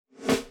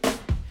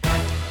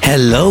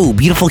Hello,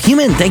 beautiful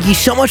human. Thank you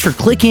so much for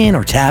clicking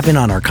or tapping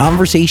on our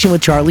conversation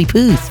with Charlie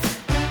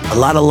Puth. A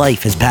lot of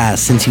life has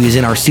passed since he was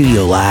in our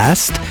studio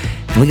last,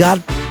 and we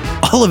got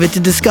all of it to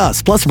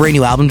discuss, plus a brand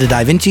new album to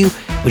dive into,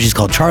 which is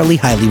called Charlie.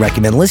 Highly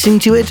recommend listening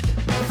to it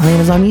on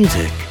Amazon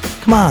Music.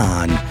 Come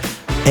on.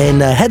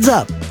 And heads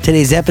up,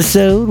 today's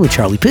episode with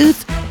Charlie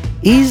Puth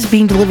is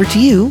being delivered to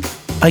you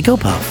by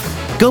GoPuff.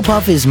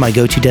 GoPuff is my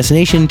go-to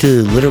destination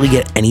to literally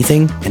get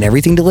anything and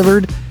everything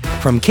delivered,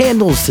 from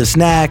candles to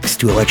snacks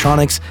to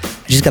electronics.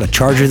 I just got a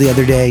charger the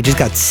other day, just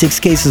got 6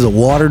 cases of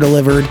water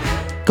delivered.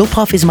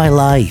 GoPuff is my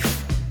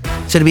life.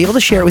 So to be able to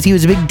share it with you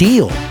is a big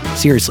deal.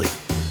 Seriously,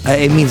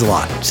 it means a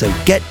lot. So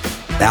get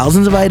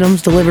thousands of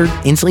items delivered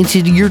instantly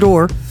to your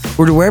door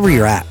or to wherever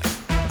you're at.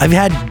 I've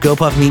had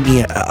GoPuff meet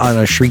me on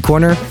a street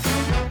corner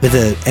with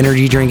an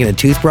energy drink and a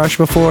toothbrush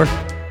before.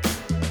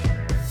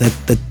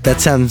 That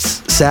sounds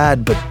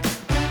sad, but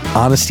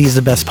honesty is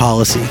the best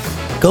policy.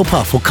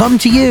 GoPuff will come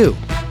to you.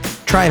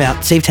 Try them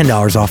out. Save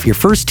 $10 off your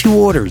first 2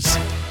 orders.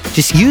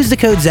 Just use the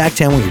code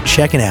ZACH10 when you're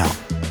checking out.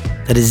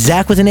 That is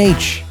Zach with an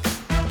H.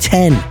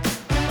 10.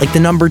 Like the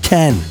number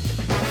 10.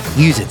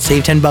 Use it.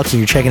 Save $10 when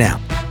you're checking out.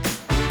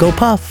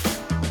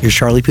 GoPuff. Here's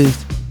Charlie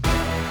Puth.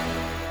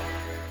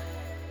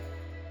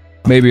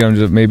 Maybe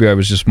I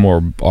was just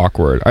more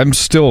awkward. I'm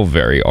still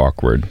very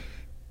awkward.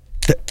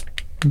 Just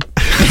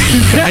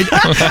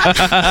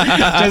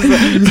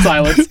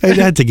silence. I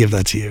had to give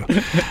that to you.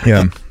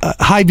 Yeah.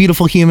 Hi,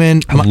 beautiful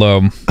human.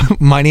 Hello.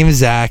 My name is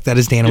Zach. That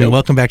is Dan. And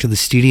welcome back to the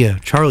studio.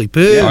 Charlie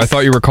Puth. Yeah, I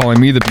thought you were calling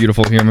me the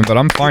beautiful human, but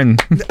I'm fine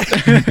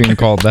being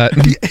called that.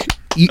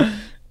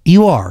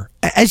 You are.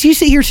 As you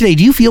sit here today,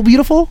 do you feel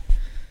beautiful?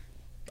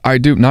 I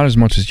do. Not as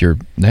much as your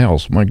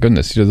nails. My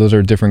goodness. Those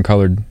are different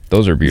colored.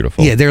 Those are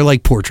beautiful. Yeah, they're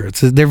like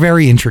portraits. They're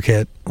very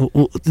intricate.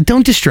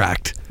 Don't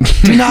distract.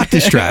 Do not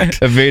distract.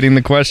 Evading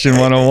the question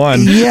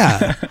 101.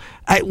 Yeah.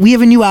 We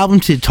have a new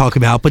album to talk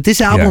about, but this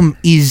album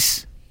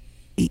is...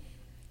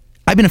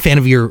 I've been a fan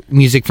of your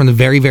music from the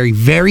very, very,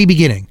 very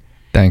beginning.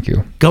 Thank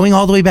you. Going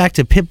all the way back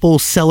to Pitbull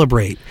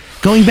Celebrate.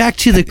 Going back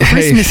to the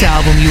Christmas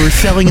album you were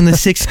selling in the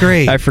 6th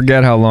grade. I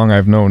forget how long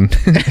I've known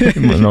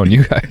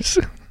you guys.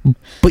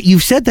 But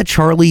you've said that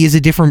Charlie is a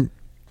different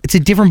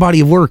body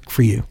of work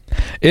for you.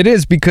 It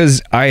is,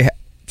 because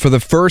for the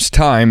first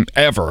time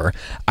ever,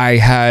 I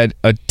had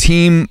a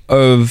team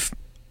of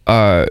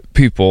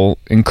people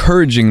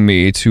encouraging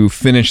me to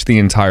finish the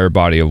entire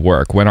body of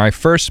work. When I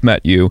first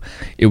met you,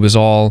 it was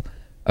all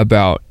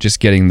about just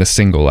getting the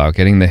single out,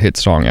 getting the hit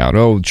song out.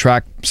 Oh,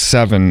 track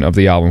 7 of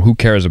the album, who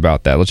cares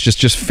about that? Let's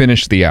just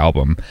finish the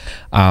album.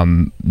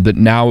 But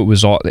now it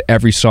was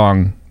every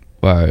song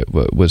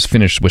was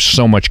finished with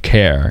so much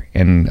care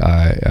and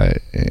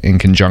in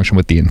conjunction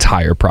with the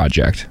entire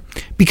project.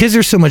 Because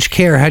there's so much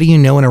care, how do you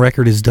know when a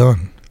record is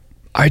done?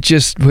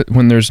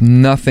 When there's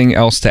nothing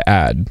else to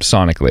add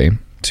sonically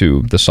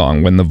to the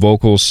song, when the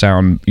vocals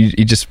sound,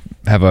 you just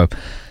have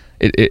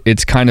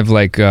it's kind of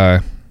like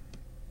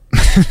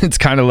it's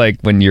kind of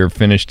like when you're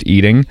finished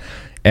eating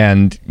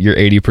and you're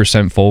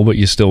 80% full, but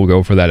you still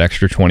go for that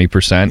extra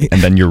 20%,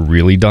 and then you're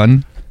really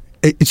done.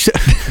 But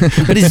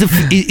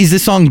is the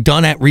song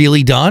done at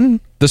really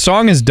done? The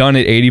song is done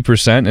at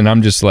 80%, and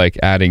I'm just like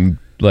adding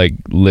like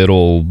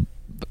little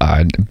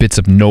bits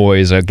of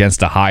noise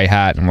against a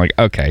hi-hat. I'm like,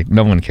 okay,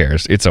 no one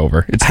cares. It's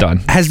over. It's done.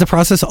 Has the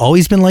process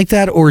always been like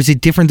that, or is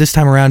it different this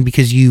time around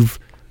because you've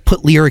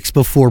put lyrics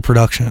before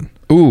production?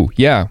 Ooh,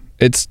 yeah.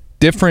 It's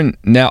different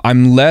now.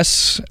 I'm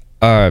less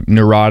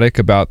neurotic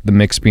about the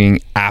mix being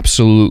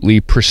absolutely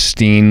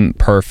pristine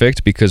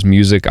perfect, because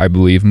music, I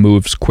believe,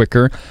 moves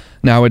quicker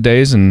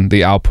nowadays, and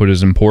the output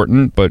is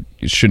important, but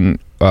it shouldn't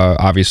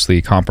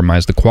obviously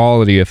compromise the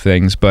quality of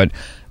things. But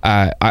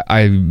I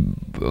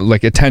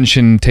like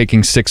attention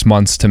taking 6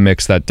 months to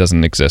mix. That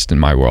doesn't exist in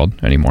my world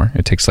anymore.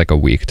 It takes like a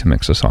week to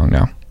mix a song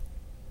now.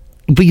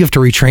 But you have to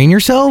retrain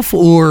yourself,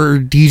 or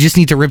do you just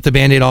need to rip the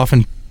Band-Aid off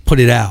and put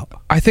it out?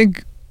 I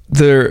think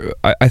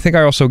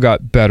I also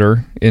got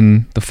better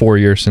in the 4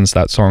 years since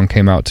that song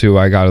came out too.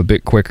 I got a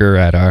bit quicker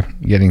at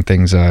getting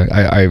things.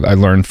 I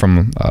learned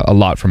from a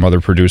lot from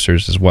other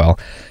producers as well,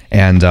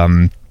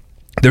 and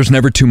there's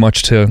never too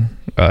much to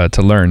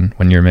learn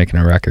when you're making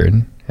a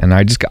record. And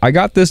I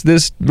got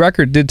this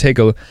record did take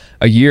a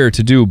year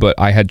to do, but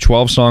I had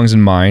 12 songs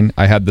in mind.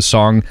 I had the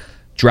song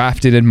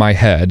drafted in my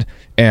head,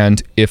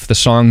 and if the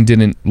song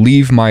didn't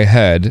leave my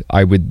head,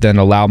 I would then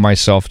allow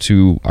myself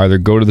to either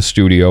go to the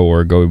studio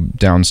or go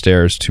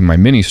downstairs to my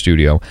mini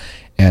studio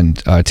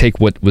and take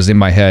what was in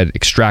my head,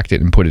 extract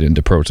it, and put it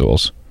into Pro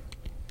Tools.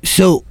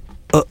 So,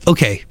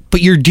 okay,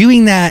 but you're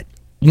doing that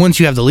once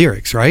you have the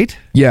lyrics, right?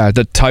 Yeah,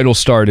 the title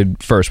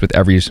started first with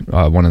every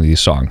one of these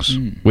songs,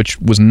 which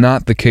was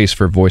not the case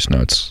for Voice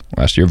Notes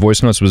last year.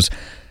 Voice Notes was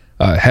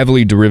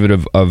heavily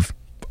derivative of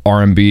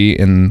R&B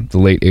in the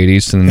late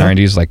 80s to the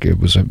 90s. Like, it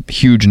was a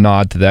huge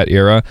nod to that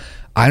era.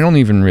 I don't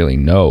even really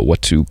know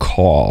what to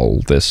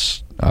call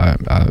this,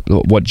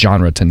 what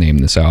genre to name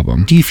this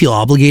album. Do you feel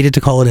obligated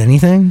to call it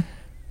anything?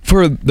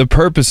 For the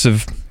purpose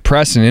of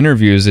press and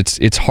interviews,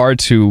 it's hard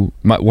to.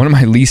 One of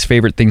my least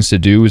favorite things to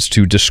do is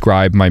to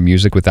describe my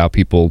music without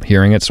people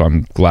hearing it. So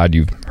I'm glad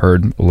you've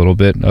heard a little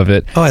bit of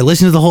it. Oh, I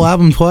listened to the whole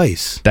album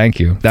twice. Thank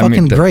you.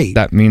 Great.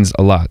 That means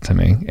a lot to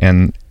me,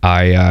 and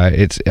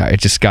I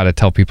just got to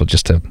tell people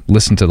just to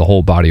listen to the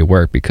whole body of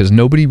work, because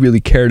nobody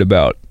really cared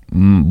about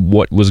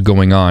what was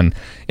going on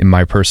in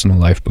my personal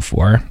life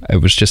before.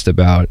 It was just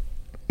about,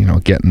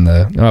 getting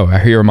I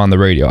hear him on the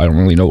radio. I don't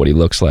really know what he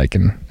looks like,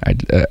 and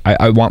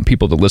I want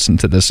people to listen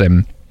to this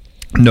and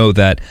know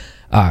that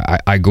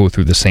I go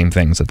through the same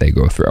things that they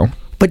go through.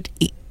 But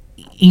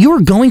you were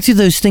going through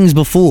those things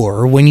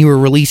before when you were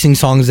releasing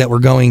songs that were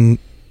going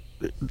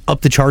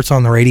up the charts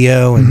on the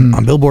radio and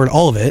on Billboard,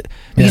 all of it.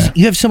 Because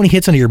you have so many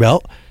hits under your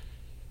belt.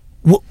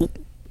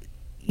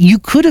 You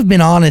could have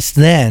been honest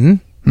then,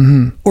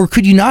 or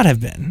could you not have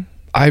been?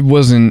 I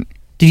wasn't.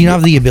 Did you not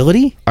have the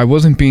ability? I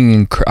wasn't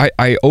being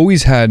I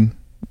always had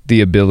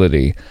the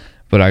ability,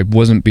 but I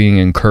wasn't being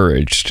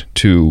encouraged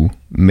to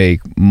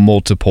make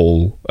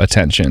multiple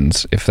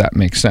attentions, if that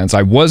makes sense.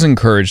 I was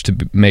encouraged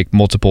to make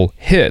multiple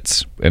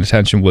hits, and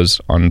Attention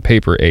was on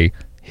paper a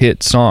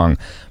hit song,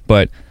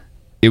 but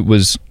it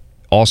was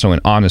also an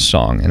honest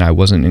song, and I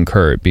wasn't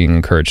being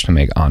encouraged to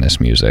make honest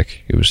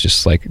music. It was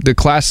just like the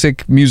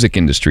classic music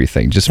industry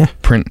thing, just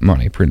print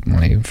money for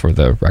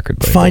the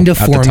record label. Find a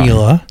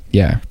formula.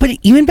 Yeah. But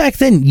even back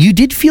then, you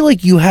did feel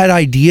like you had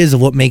ideas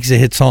of what makes a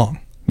hit song.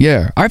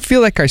 Yeah, I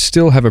feel like I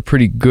still have a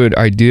pretty good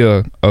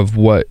idea of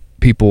what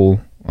people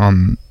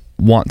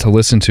want to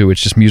listen to. It's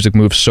just music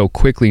moves so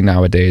quickly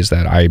nowadays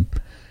that I'm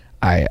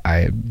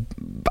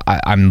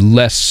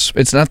less.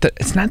 It's not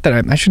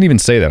that I shouldn't even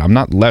say that. I'm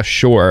not less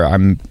sure.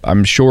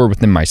 I'm sure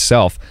within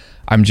myself.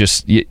 I'm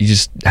just you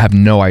just have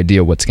no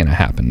idea what's going to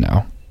happen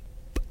now.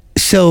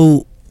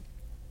 So,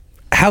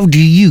 how do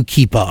you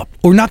keep up,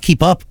 or not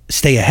keep up?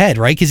 Stay ahead,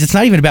 right? Because it's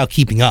not even about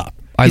keeping up.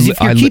 Because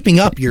if you're keeping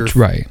up, you're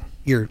right.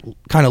 You're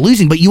kind of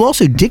losing. But you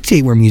also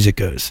dictate where music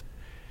goes.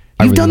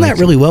 You've done that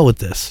really well with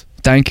this.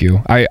 Thank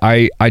you.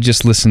 I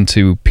just listen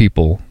to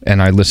people,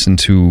 and I listen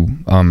to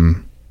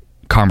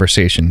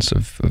conversations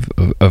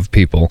of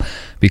people,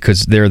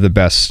 because they're the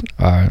best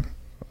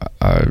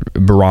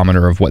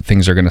barometer of what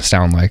things are going to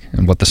sound like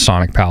and what the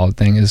sonic palette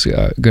thing is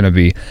going to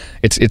be.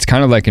 It's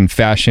kind of like in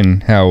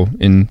fashion, how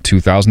in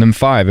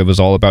 2005 it was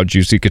all about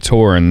juicy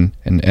couture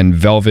and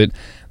velvet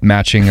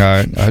matching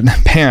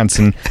pants,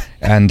 and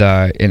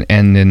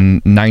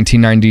in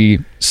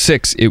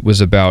 1996 it was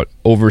about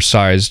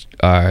oversized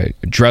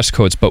dress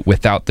coats, but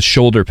without the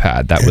shoulder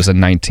pad. That was a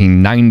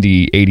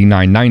 1990,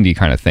 89, 90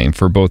 kind of thing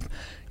for both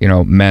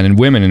men and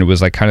women, and it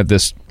was like kind of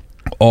this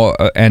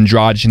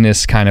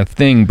androgynous kind of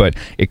thing, but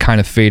it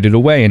kind of faded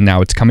away, and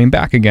now it's coming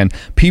back again.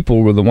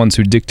 People were the ones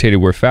who dictated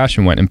where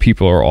fashion went, and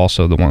people are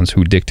also the ones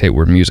who dictate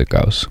where music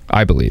goes,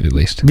 I believe, at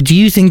least. But do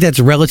you think that's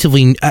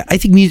relatively... I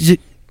think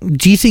music...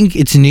 Do you think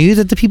it's new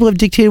that the people have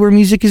dictated where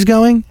music is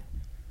going?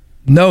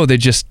 No, they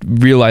just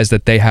realize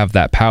that they have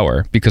that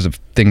power because of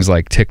things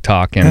like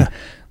TikTok and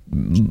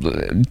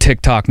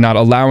TikTok not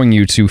allowing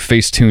you to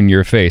Facetune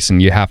your face, and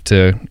you have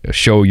to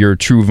show your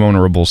true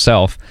vulnerable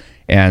self,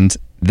 and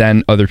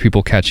then other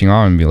people catching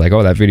on and be like,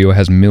 oh, that video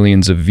has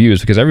millions of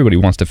views, because everybody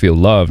wants to feel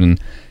loved and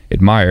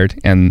admired,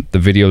 and the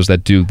videos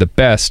that do the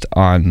best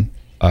on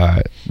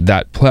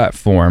that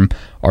platform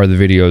are the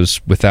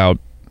videos without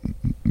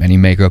any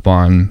makeup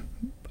on,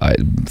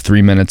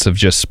 3 minutes of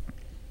just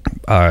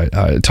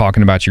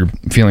talking about your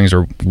feelings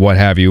or what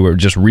have you, or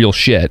just real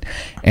shit.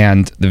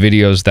 And the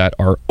videos that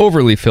are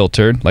overly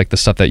filtered, like the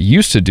stuff that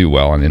used to do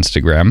well on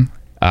Instagram,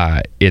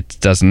 it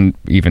doesn't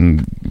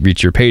even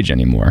reach your page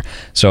anymore.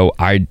 So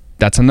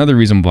that's another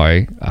reason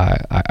why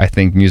I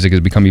think music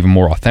has become even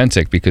more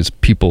authentic, because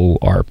people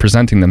are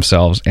presenting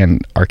themselves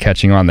and are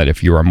catching on that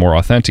if you are more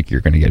authentic, you're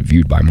going to get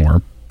viewed by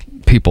more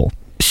people.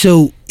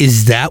 So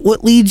is that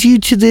what leads you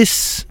to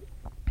this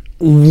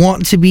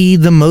want to be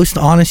the most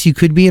honest you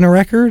could be in a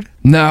record?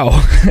 No,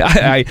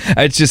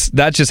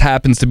 that just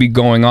happens to be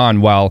going on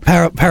while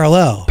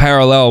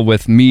parallel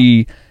with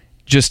me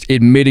just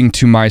admitting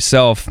to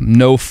myself,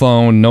 no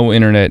phone, no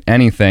internet,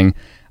 anything.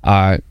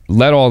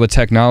 Let all the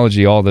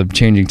technology, all the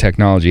changing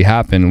technology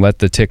happen. Let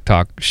the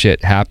TikTok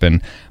shit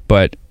happen.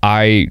 But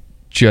I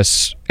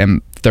just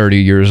am 30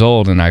 years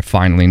old, and I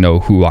finally know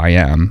who I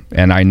am,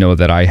 and I know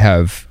that I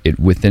have it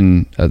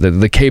within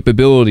the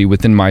capability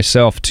within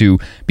myself to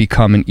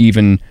become an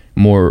even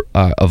more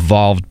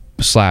evolved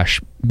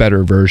 /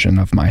 better version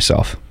of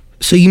myself.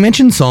 So you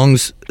mentioned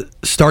songs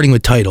starting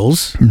with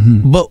titles,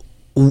 but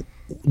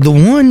the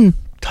one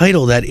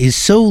title that is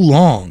so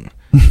long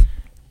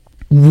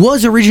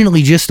was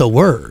originally just a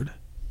word.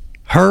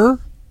 Her?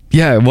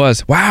 Yeah, it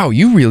was. Wow,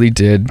 you really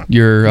did.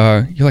 You're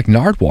like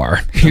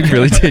Nardwar. You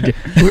really did.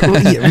 We're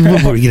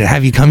gonna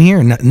have you come here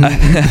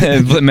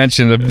and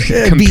mention a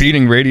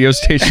competing radio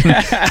station.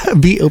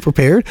 Be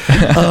ill-prepared.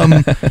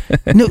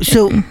 No,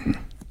 so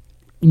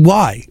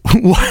why?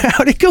 How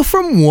did it go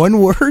from one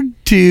word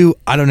to,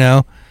 I don't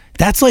know?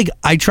 That's like,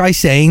 I try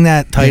saying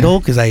that title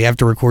because I have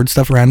to record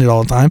stuff around it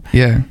all the time.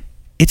 Yeah.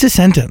 It's a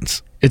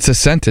sentence. It's a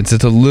sentence.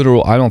 It's a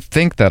literal, I don't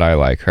think that I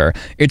like her.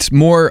 It's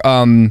more,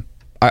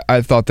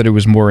 I thought that it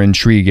was more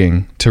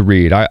intriguing to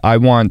read. I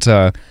want,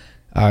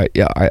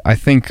 I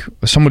think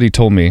somebody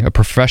told me, a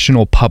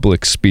professional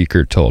public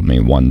speaker told me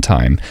one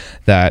time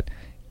that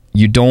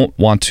you don't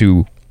want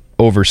to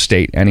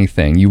overstate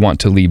anything. You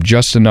want to leave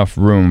just enough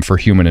room for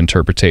human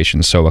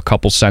interpretation. So a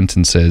couple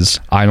sentences,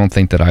 I don't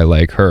think that I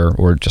like her,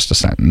 or just a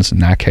sentence in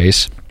that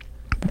case,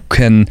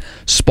 can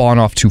spawn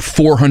off to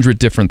 400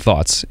 different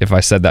thoughts. If I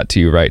said that to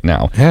you right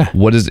now,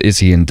 what is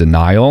he in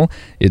denial?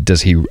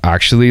 Does he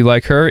actually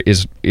like her?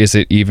 Is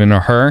it even a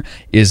her?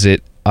 Is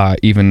it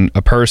even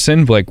a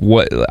person? Like,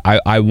 what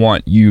I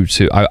want you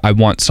to, I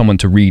want someone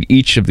to read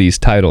each of these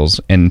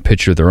titles and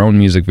picture their own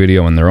music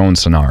video and their own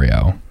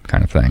scenario,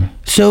 kind of thing.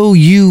 So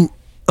you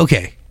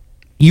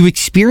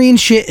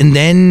experience shit, and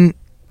then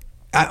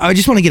I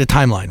just want to get a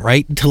timeline,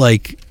 right? To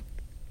like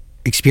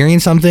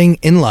experience something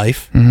in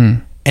life,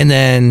 and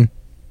then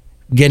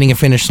getting a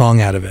finished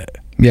song out of it.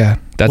 Yeah,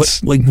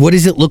 that's what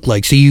does it look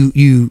like? So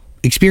you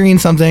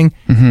experience something,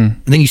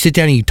 and then you sit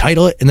down and you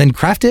title it, and then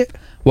craft it.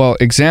 Well,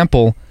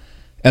 example,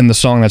 and the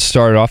song that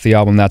started off the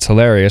album, That's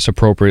Hilarious,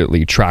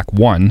 appropriately track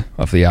 1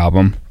 of the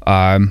album.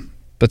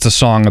 That's a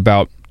song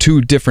about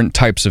 2 different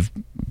types of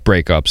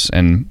breakups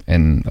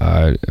and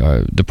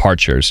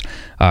departures.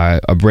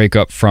 A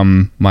breakup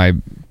from my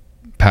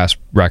past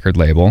record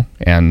label,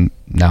 and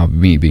now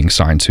me being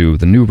signed to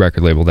the new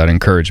record label that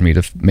encouraged me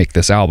to make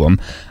this album,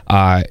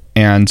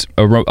 and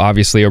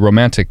obviously a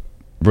romantic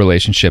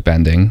relationship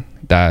ending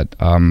that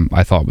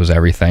I thought was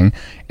everything,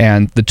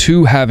 and the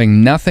two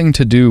having nothing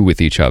to do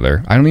with each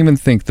other. I don't even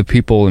think the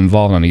people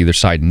involved on either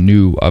side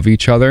knew of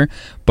each other,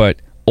 but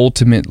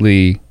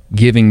ultimately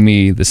giving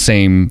me the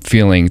same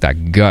feeling,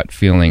 that gut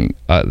feeling,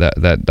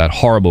 that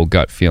horrible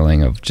gut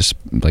feeling of just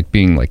like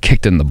being like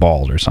kicked in the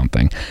balls or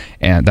something.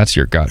 And that's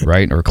your gut,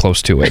 right? Or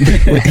close to it.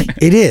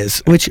 It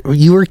is, which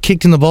you were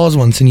kicked in the balls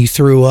once and you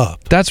threw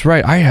up. That's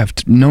right. I have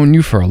known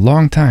you for a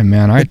long time,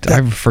 man. I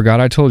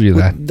forgot I told you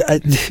that.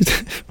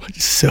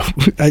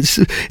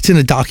 It's in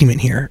a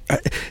document here.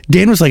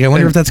 Dan was like, I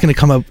wonder if that's going to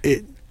come up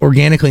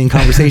organically in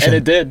conversation. And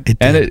it did.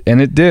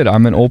 It did.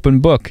 I'm an open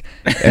book.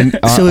 And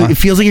so it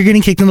feels like you're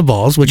getting kicked in the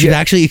balls, which you've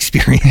actually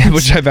experienced.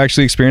 Which I've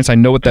actually experienced. I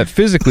know what that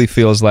physically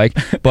feels like,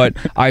 but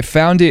I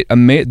found it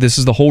amazing. This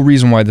is the whole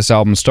reason why this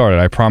album started.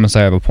 I promise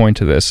I have a point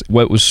to this.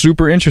 What was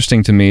super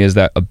interesting to me is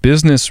that a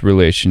business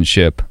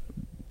relationship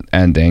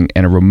ending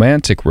and a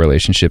romantic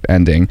relationship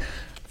ending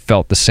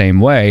felt the same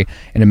way,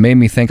 and it made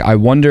me think, I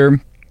wonder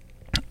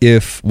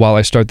if, while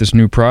I start this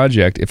new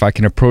project, if I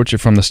can approach it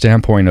from the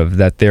standpoint of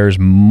that there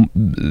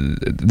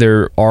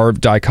are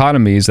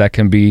dichotomies that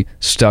can be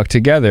stuck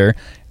together,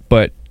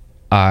 but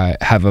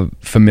have a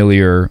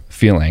familiar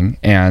feeling.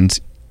 And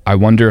I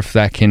wonder if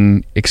that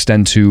can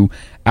extend to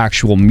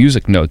actual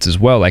music notes as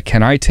well. Like,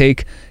 can I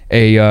take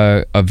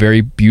a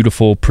very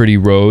beautiful, pretty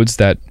roads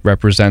that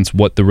represents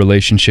what the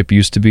relationship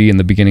used to be in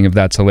the beginning of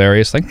That's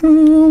Hilarious, like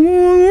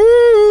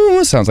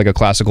sounds like a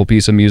classical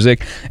piece of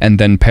music, and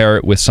then pair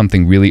it with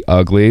something really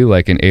ugly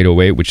like an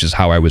 808, which is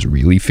how I was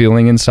really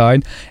feeling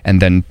inside, and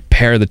then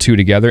pair the two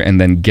together, and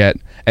then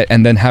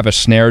have a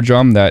snare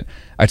drum that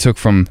I took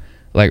from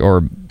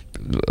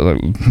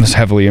was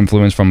heavily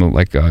influenced from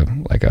like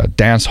a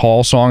dance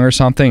hall song or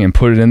something, and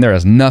put it in there. It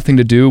has nothing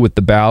to do with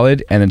the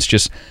ballad, and it's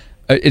just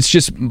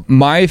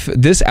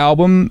this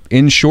album,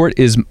 in short,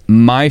 is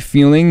my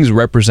feelings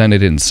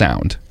represented in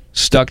sound,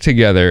 stuck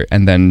together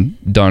and then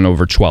done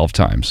over 12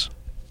 times.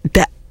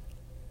 That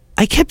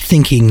I kept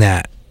thinking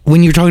that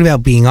when you're talking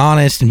about being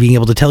honest and being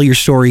able to tell your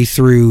story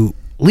through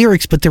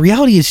lyrics, but the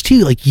reality is too,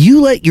 like, you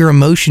let your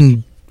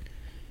emotion,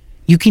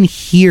 you can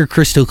hear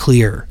crystal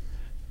clear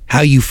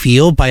how you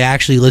feel by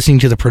actually listening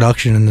to the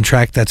production and the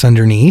track that's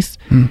underneath.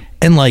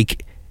 And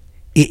like,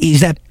 is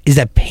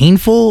that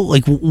painful?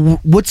 Like,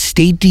 what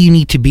state do you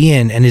need to be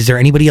in, and is there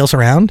anybody else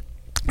around?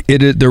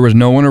 There was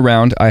no one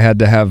around. I had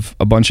to have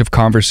a bunch of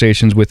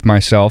conversations with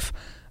myself,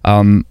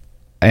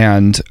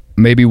 and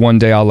maybe one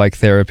day I'll like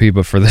therapy,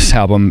 but for this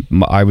album,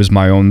 I was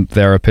my own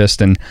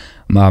therapist, and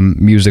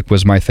music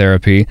was my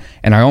therapy.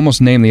 And I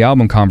almost named the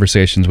album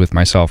Conversations with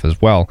Myself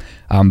as well,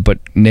 but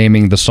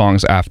naming the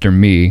songs after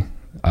me,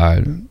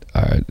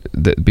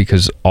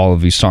 because all of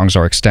these songs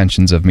are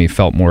extensions of me,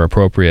 felt more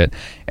appropriate.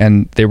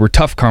 And they were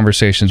tough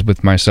conversations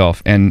with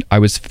myself, and I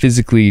was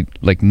physically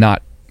like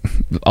not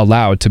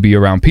allowed to be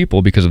around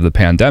people because of the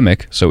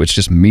pandemic, so it's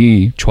just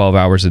me 12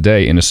 hours a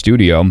day in a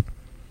studio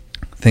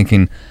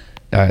thinking,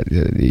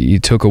 you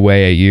took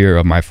away a year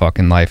of my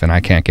fucking life and I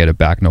can't get it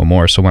back no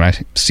more. So when I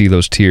see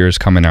those tears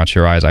coming out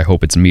your eyes, I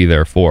hope it's me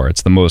therefore.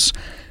 It's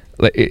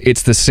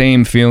the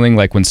same feeling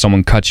like when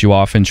someone cuts you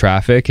off in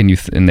traffic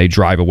and they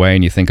drive away,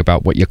 and you think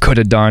about what you could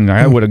have done.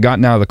 I would have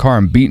gotten out of the car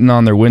and beaten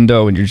on their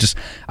window, and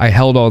I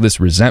held all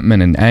this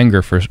resentment and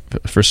anger for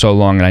so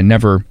long, and I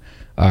never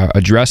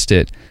addressed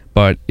it.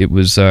 But it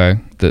was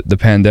the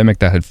pandemic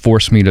that had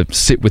forced me to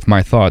sit with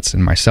my thoughts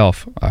and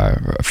myself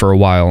for a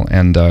while,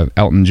 and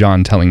Elton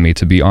John telling me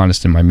to be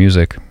honest in my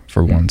music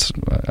for once,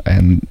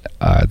 and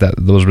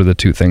those were the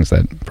two things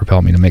that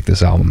propelled me to make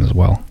this album as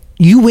well.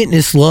 You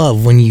witness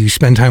love when you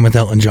spend time with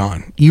Elton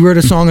John. You wrote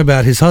a song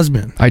about his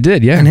husband. I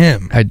did, yeah. And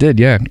him. I did,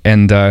 yeah.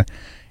 And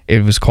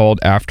it was called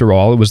After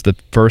All. It was the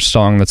first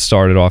song that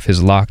started off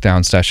his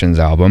Lockdown Sessions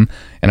album,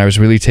 and I was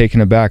really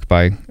taken aback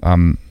by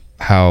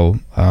how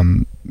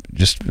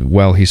just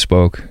well he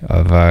spoke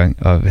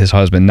of his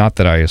husband. Not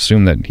that I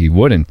assumed that he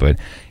wouldn't, but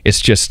it's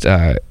just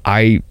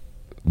I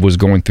was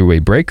going through a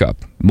breakup,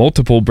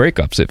 multiple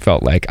breakups. It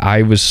felt like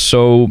I was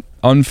so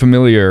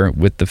unfamiliar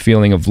with the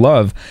feeling of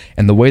love,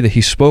 and the way that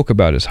he spoke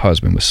about his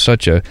husband was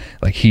such a,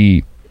 like,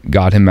 he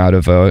got him out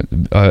of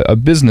a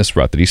business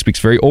rut that he speaks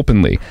very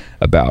openly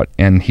about,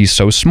 and he's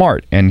so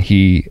smart, and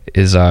he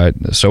is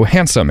so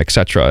handsome,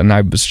 etc. And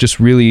I was just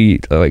really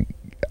like,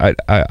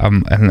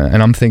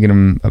 I'm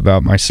thinking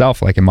about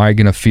myself, like, am I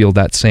gonna feel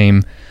that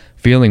same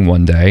feeling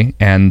one day?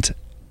 And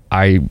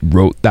I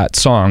wrote that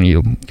song.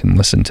 You can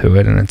listen to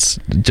it, and it's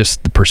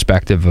just the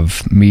perspective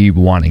of me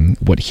wanting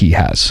what he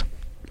has.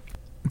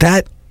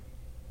 That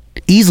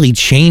easily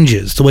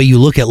changes the way you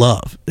look at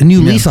love. A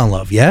new lease on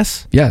love,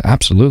 yes? Yeah,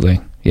 absolutely.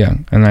 Yeah,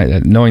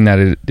 and knowing that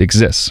it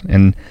exists,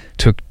 and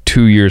took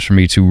 2 years for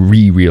me to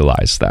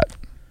realize that.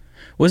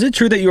 Was it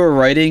true that you were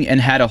writing and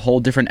had a whole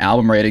different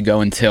album ready to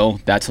go until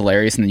That's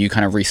Hilarious, and then you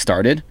kind of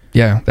restarted?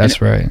 Yeah,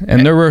 that's right.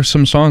 And there were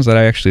some songs that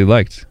I actually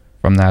liked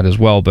from that as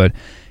well, but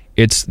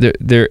it's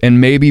there,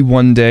 and maybe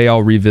one day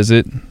I'll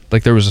revisit.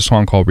 Like, there was a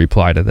song called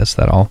Reply to This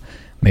that I'll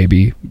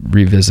maybe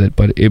revisit,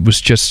 but it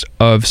was just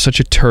of such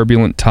a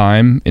turbulent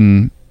time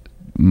in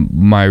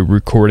my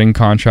recording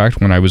contract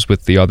when I was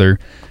with the other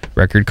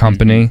record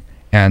company,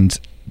 and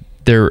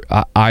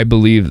I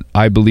believed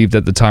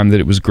at the time that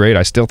it was great.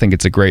 I still think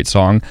it's a great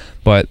song,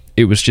 but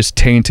it was just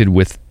tainted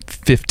with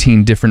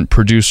 15 different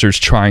producers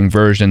trying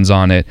versions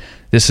on it.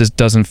 This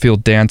doesn't feel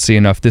dancey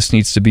enough. This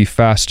needs to be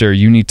faster.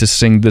 You need to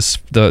sing this.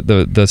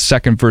 The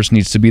second verse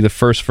needs to be the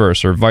first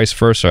verse, or vice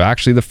versa.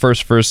 Actually, the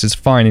first verse is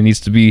fine. It needs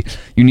to be.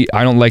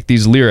 I don't like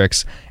these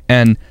lyrics,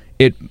 and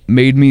it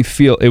made me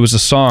feel. It was a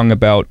song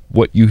about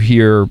what you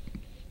hear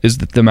is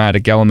the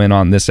thematic element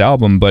on this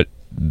album, but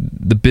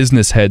the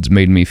business heads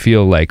made me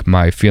feel like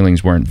my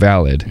feelings weren't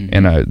valid,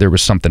 and there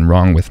was something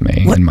wrong with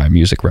me in my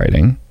music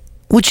writing.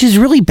 Which is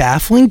really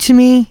baffling to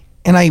me,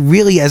 and I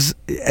really, as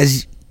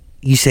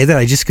you say that,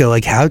 I just go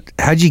like,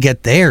 how'd you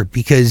get there?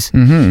 Because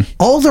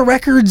all the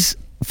records,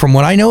 from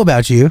what I know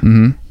about you,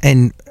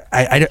 and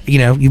I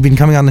you've been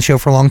coming on the show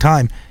for a long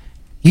time,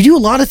 you do a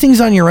lot of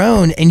things on your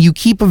own, and you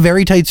keep a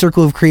very tight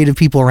circle of creative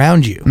people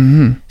around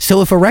you.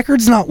 So if a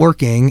record's not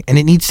working and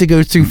it needs to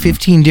go through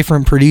 15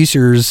 different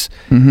producers,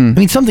 I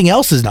mean, something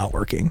else is not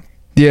working.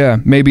 Yeah,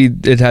 maybe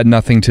it had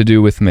nothing to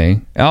do with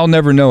me. I'll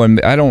never know,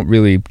 and I don't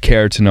really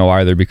care to know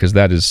either, because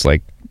that is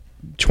like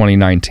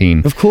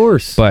 2019. Of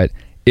course. But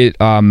it,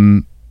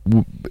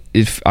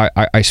 if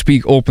I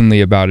speak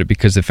openly about it,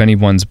 because if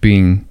anyone's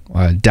being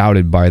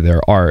doubted by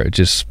their art,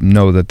 just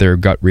know that their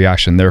gut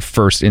reaction, their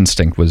first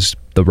instinct was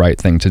the right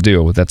thing to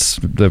do. That's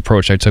the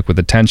approach I took with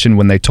Attention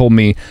when they told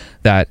me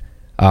that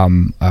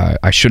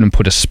I shouldn't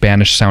put a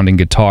Spanish-sounding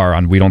guitar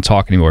on We Don't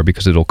Talk Anymore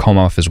because it'll come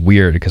off as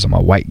weird because I'm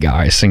a white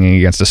guy singing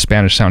against a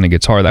Spanish-sounding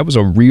guitar. That was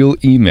a real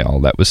email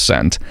that was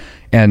sent,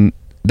 and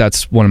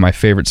that's one of my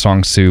favorite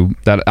songs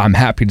that I'm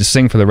happy to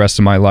sing for the rest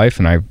of my life,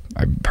 and I've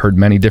heard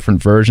many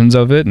different versions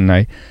of it,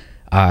 and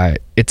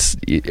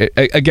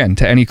again,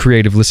 to any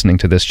creative listening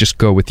to this, just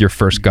go with your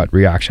first gut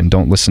reaction.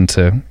 Don't listen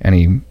to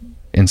any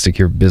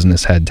insecure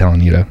business head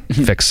telling you to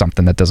fix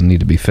something that doesn't need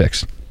to be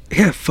fixed.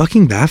 Yeah,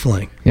 fucking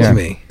baffling to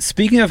me.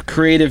 Speaking of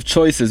creative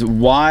choices,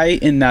 why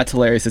in That's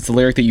Hilarious, it's the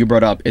lyric that you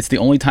brought up, it's the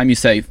only time you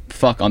say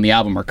fuck on the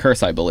album, or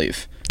curse, I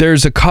believe.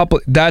 There's a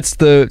couple, that's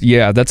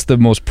the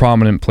most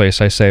prominent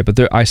place I say, but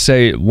I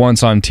say it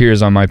once on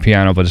Tears on my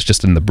piano, but it's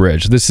just in the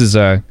bridge. This is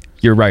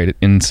you're right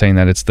in saying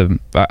that it's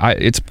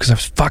because I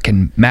was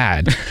fucking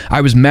mad.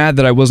 I was mad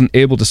that I wasn't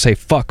able to say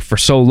fuck for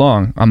so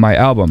long on my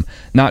album,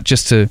 not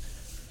just to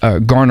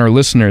garner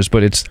listeners,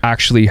 but it's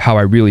actually how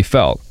I really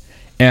felt.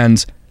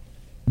 And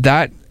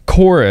that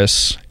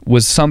chorus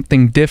was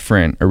something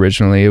different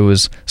originally. It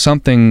was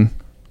something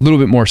a little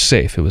bit more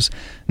safe. It was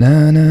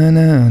na na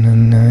na na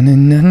na na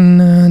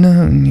na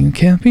na, you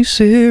can't be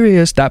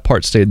serious. That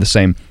part stayed the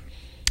same.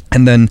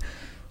 And then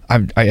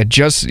I had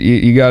just,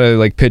 you gotta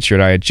like picture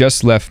it, I had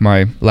just left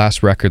my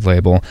last record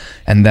label,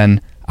 and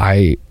then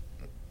I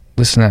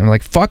listened to that, I'm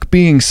like, fuck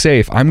being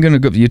safe, I'm gonna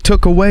go, you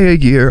took away a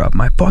year of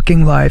my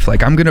fucking life,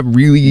 like I'm gonna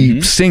really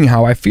sing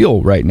how I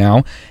feel right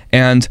now.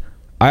 And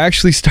I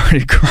actually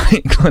started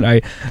crying when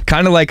I,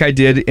 kind of like I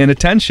did in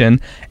Attention,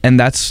 and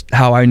that's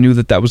how I knew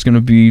that was going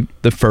to be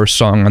the first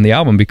song on the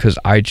album, because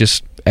I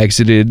just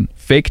exited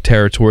fake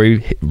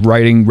territory,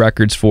 writing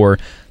records for,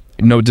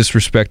 no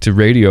disrespect to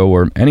radio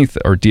or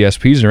anything, or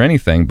DSPs or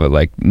anything, but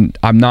like,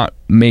 I'm not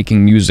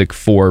making music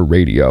for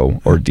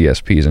radio or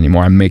DSPs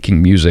anymore. I'm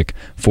making music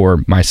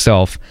for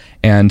myself,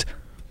 and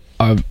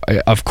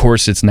of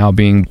course, it's now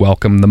being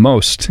welcomed the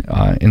most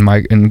in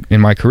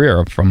my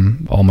career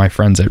from all my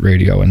friends at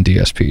radio and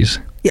DSPs.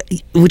 Yeah,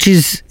 which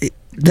is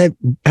That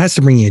has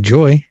to bring you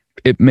joy.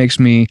 It makes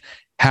me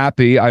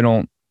happy. I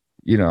don't,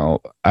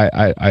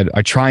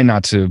 I try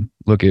not to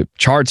look at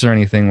charts or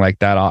anything like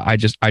that. I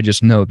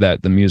just know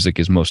that the music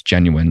is most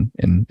genuine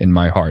in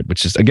my heart,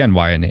 which is again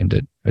why I named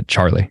it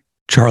Charlie.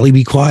 Charlie,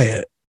 be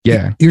quiet.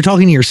 Yeah. You're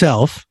talking to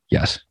yourself.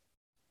 Yes.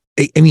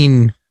 I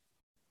mean,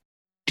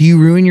 do you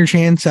ruin your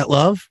chance at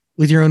love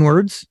with your own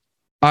words?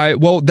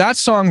 Well, that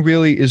song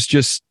really is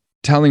just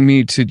telling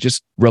me to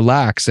just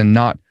relax and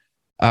not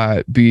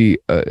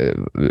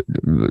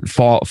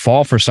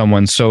fall for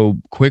someone so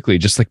quickly.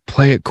 Just like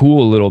play it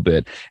cool a little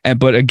bit.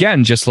 But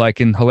again, just like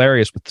in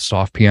Hilarious with the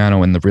soft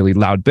piano and the really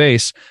loud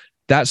bass,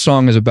 that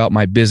song is about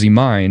my busy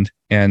mind.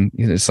 And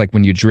it's like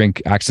when you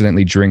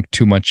accidentally drink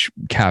too much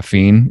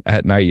caffeine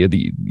at night,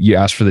 you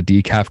ask for the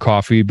decaf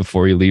coffee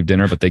before you leave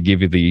dinner, but they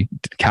give you the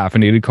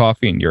caffeinated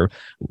coffee and you're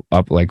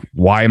up like,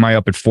 why am I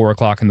up at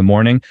 4:00 in the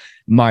morning?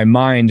 My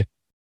mind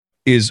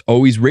is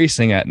always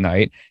racing at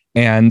night.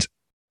 And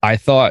I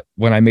thought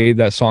when I made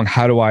that song,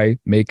 how do I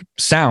make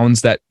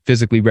sounds that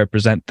physically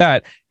represent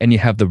that? And you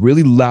have the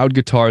really loud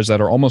guitars that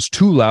are almost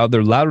too loud.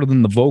 They're louder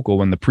than the vocal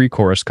when the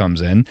pre-chorus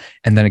comes in.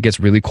 And then it gets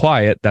really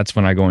quiet. That's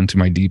when I go into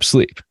my deep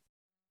sleep.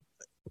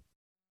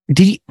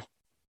 It's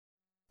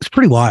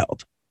pretty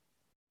wild.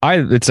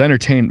 It's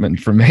entertainment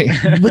for me.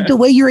 But the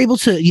way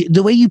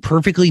you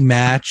perfectly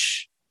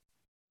match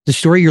the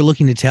story you're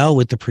looking to tell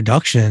with the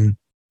production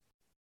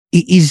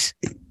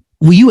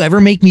will you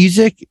ever make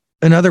music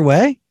another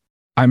way?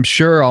 I'm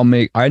sure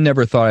I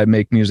never thought I'd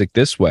make music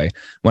this way.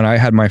 When I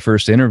had my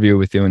first interview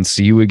with you and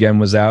See You Again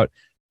was out,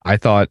 I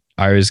thought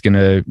I was going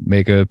to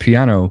make a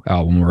piano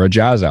album or a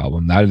jazz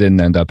album. That didn't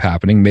end up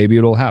happening. Maybe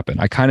it'll happen.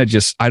 I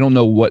don't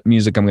know what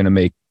music I'm going to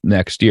make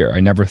next year.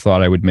 I never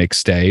thought I would make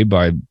Stay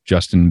by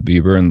Justin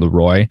Bieber and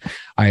Leroy.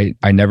 I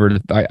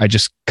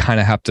just kind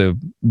of have to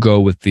go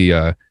with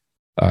the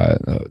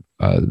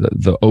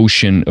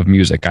ocean of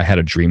music. I had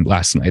a dream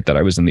last night that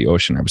I was in the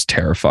ocean. I was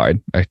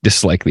terrified. I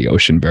dislike the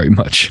ocean very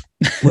much.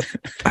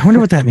 I wonder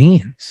what that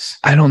means.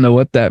 I don't know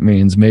what that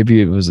means.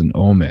 Maybe it was an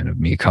omen of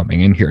me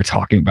coming in here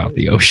talking about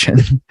the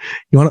ocean.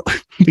 You want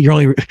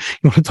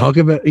to talk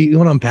about, you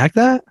want to unpack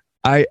that?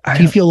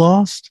 Do you feel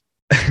lost?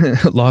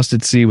 Lost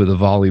at sea with a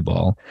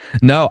volleyball.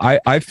 No,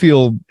 I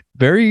feel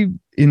very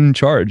in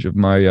charge of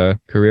my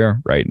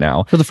career right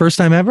now. For the first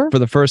time ever? For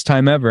the first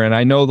time ever. And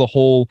I know the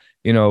whole,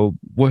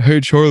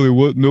 hey Charlie,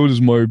 what note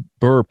is my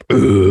burp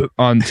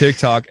on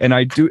TikTok? And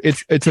I do,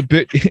 it's a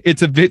bit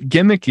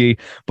gimmicky,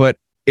 but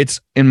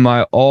it's in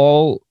my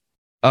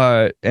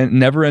and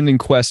never-ending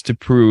quest to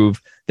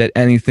prove that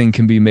anything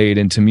can be made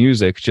into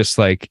music, just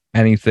like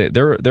anything.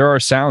 There are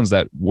sounds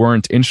that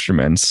weren't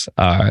instruments.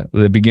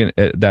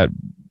 That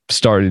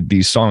started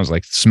these songs,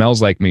 like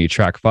Smells Like Me,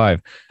 track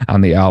 5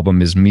 on the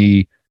album is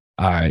me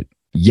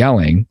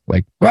yelling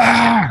like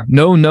Wah!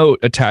 No note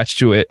attached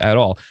to it at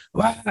all.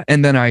 Wah!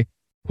 And then I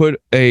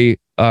put a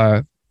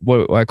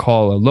what I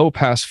call a low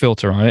pass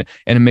filter on it,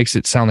 and it makes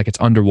it sound like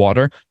it's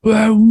underwater,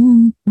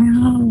 and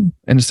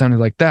it sounded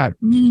like that.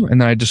 And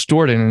then I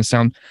distort it, and it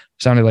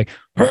sounded like,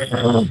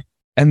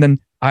 and then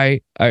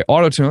I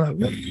auto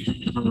tune,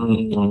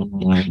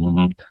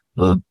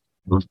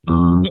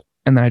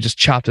 and then I just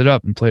chopped it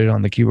up and played it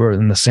on the keyboard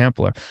and the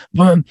sampler.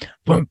 And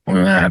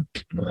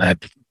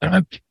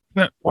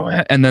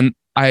then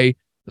I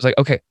was like,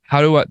 okay,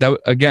 how do that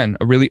again,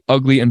 a really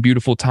ugly and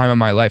beautiful time in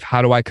my life.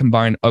 How do I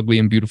combine ugly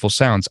and beautiful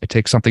sounds? I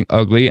take something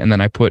ugly and then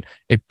I put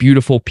a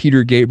beautiful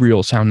Peter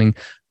Gabriel sounding,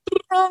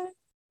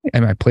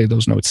 and I play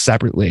those notes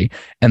separately.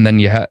 And then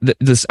you have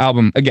this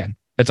album again.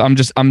 I'm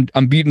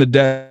beating the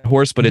dead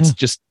horse, but it's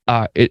just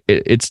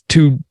it's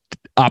two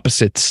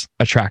opposites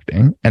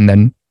attracting, and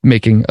then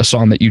making a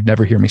song that you'd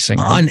never hear me sing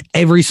on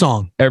every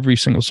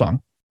single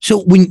song.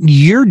 So when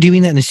you're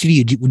doing that in the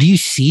studio, do you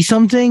see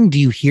something? Do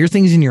you hear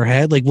things in your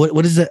head? Like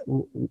what is that?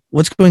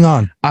 What's going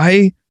on?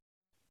 I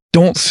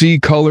don't see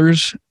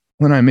colors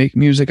when I make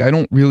music. I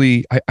don't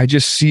really, I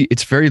just see,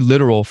 it's very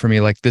literal for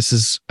me. Like, this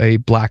is a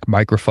black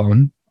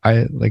microphone.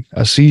 I like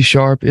a C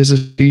sharp is a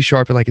C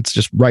sharp. Like, it's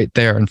just right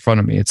there in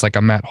front of me. It's like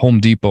I'm at Home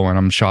Depot and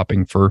I'm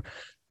shopping for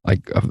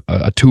like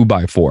a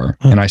 2x4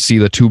 and I see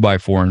the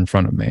 2x4 in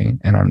front of me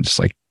and I'm just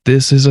like,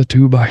 this is a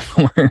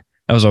 2x4.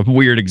 That was a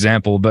weird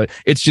example, but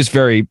it's just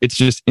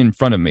in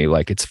front of me,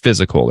 like it's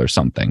physical or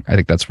something. I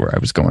think that's where I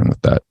was going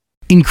with that.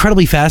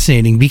 Incredibly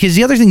fascinating, because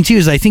the other thing too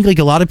is I think like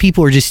a lot of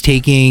people are just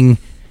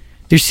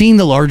they're seeing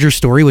the larger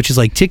story, which is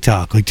like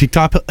TikTok. Like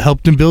TikTok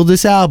helped them build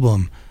this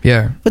album.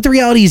 Yeah. But the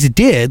reality is it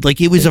did. Like,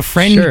 it was a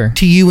friend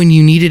to you when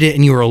you needed it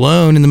and you were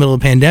alone in the middle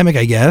of a pandemic,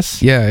 I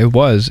guess. Yeah, it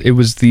was. It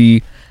was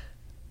the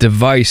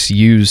device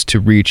used to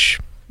reach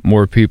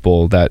more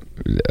people that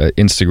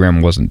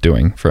Instagram wasn't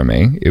doing for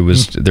me. It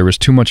was there was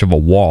too much of a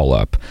wall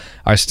up.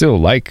 I still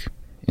like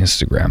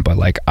Instagram, but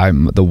like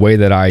the way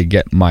that I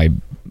get my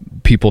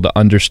people to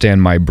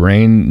understand my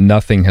brain,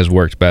 nothing has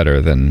worked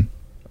better than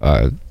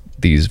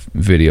these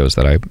videos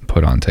that I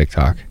put on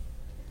TikTok.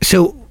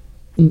 So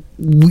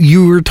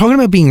you were talking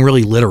about being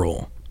really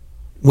literal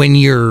when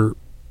you're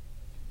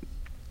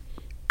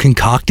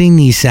concocting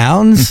these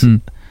sounds.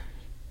 Mm-hmm.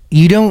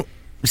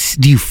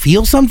 do you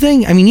feel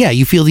something? I mean, yeah,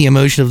 you feel the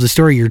emotion of the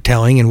story you're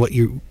telling and what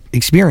you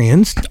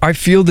experienced. I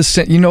feel the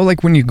same. You know,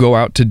 like when you go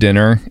out to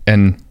dinner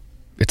and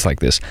it's like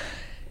this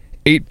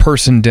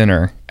 8-person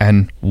dinner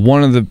and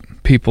one of the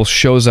people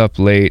shows up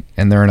late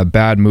and they're in a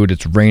bad mood.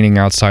 It's raining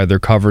outside. They're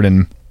covered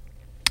in,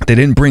 they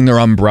didn't bring their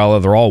umbrella.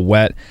 They're all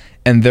wet,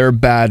 and their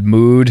bad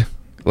mood,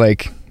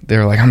 like,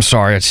 they're like, I'm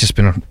sorry, it's just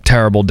been a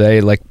terrible day,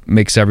 like,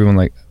 makes everyone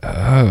like,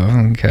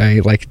 oh, okay,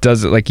 like,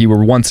 does it, like, you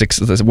were once,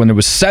 when there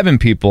was 7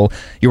 people,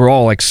 you were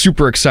all like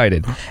super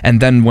excited,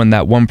 and then when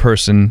that one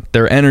person,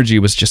 their energy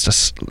was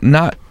just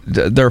not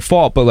their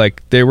fault, but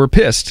like, they were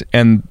pissed,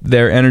 and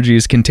their energy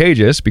is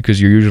contagious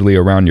because you're usually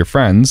around your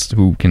friends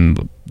who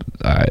can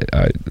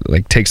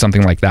like take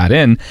something like that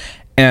in,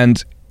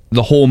 and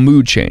the whole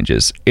mood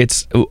changes.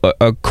 It's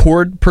a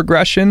chord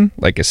progression,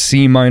 like a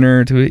C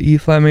minor to an E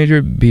flat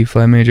major, B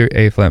flat major,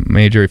 A flat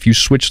major. If you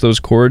switch those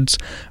chords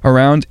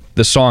around,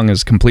 the song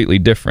is completely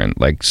different.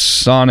 Like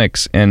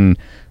sonics and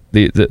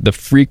the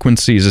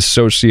frequencies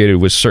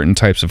associated with certain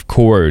types of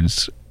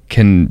chords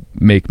can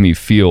make me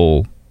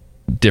feel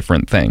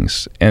different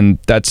things. And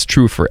that's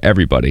true for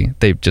everybody.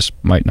 They just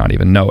might not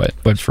even know it.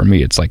 But for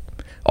me, it's like,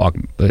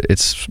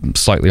 it's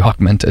slightly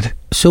augmented.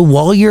 So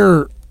while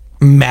you're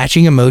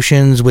matching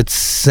emotions with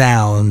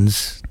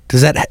sounds,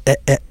 does that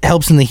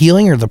helps in the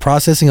healing or the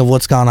processing of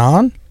what's gone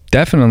on?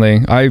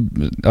 Definitely.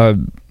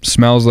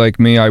 Smells Like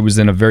Me, I was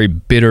in a very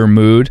bitter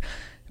mood,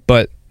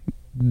 but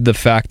the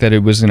fact that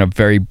it was in a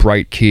very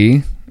bright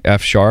key,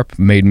 F sharp,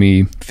 made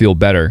me feel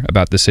better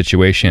about the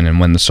situation. And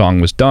when the song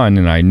was done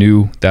and I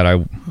knew that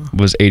I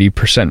was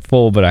 80%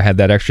 full, but I had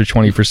that extra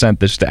 20%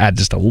 just to add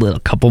just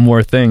a couple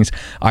more things,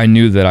 I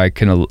knew that I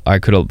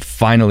could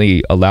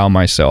finally allow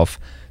myself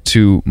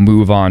to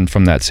move on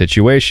from that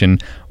situation,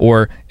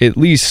 or at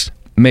least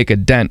make a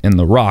dent in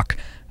the rock,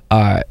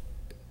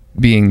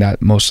 being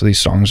that most of these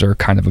songs are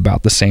kind of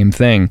about the same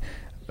thing.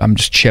 I'm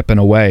just chipping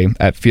away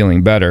at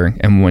feeling better.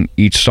 And when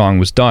each song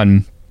was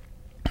done,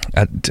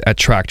 at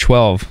track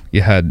 12,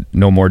 you had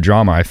No More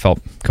Drama. I felt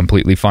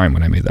completely fine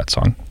when I made that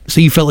song. So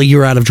you felt like you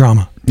were out of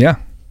drama? Yeah.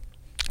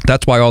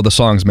 That's why all the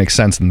songs make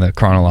sense in the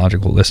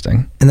chronological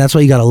listing. And that's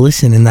why you got to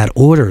listen in that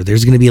order.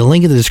 There's going to be a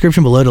link in the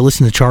description below to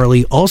listen to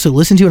Charlie. Also,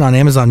 listen to it on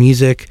Amazon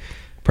Music.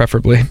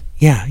 Preferably.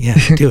 Yeah,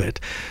 do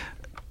it.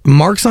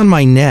 Marks on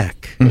My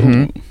Neck.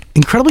 Mm-hmm.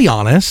 Incredibly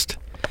honest.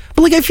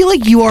 But like, I feel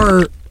like you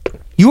are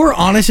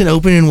honest and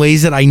open in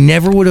ways that I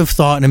never would have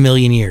thought in a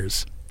million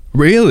years.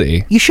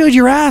 Really? You showed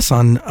your ass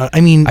on,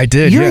 I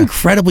did. You're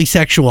incredibly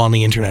sexual on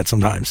the internet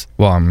sometimes.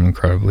 Well, I'm an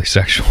incredibly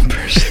sexual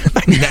person.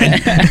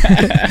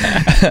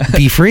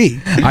 Be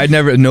free.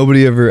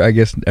 Nobody ever, I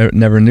guess,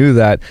 never knew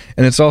that.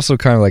 And it's also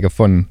kind of like a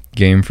fun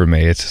game for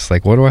me. It's just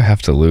like, what do I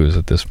have to lose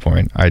at this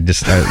point? I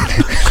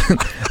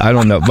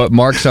don't know. But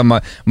marks on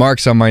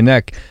my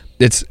neck.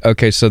 It's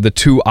okay. So the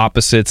two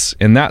opposites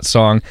in that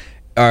song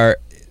are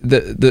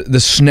the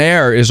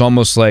snare is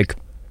almost like,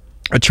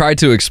 I tried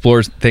to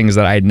explore things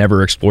that I had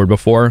never explored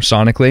before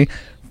sonically,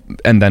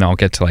 and then I'll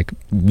get to like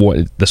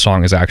what the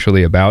song is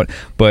actually about.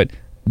 But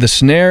the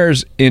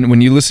snares when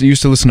you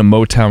used to listen to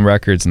Motown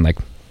records in like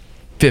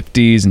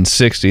 50s and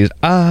 60s,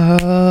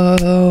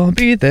 I'll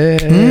be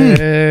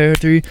there.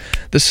 3,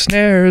 the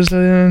snares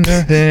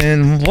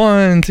in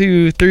 1,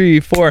 2, 3,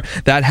 4.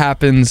 That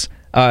happens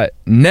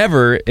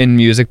never in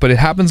music, but it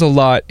happens a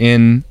lot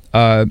in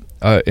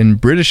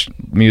British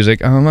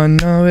music. I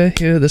know it,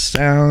 hear the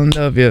sound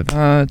of your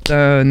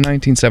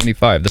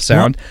 1975, the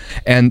sound.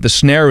 And the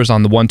snare was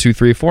on the 1, 2,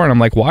 3, 4, and I'm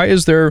like, why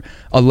is there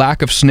a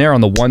lack of snare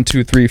on the 1,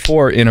 2, 3,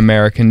 4 in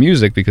American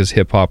music? Because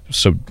hip-hop is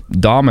so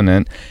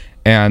dominant,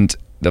 and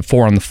the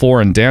 4 on the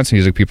floor in dance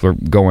music, people are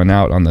going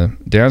out on the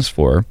dance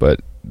floor, but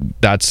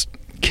that's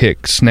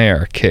kick,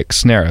 snare, kick,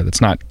 snare.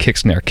 That's not kick,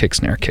 snare, kick,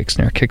 snare, kick,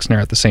 snare, kick, snare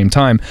at the same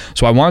time.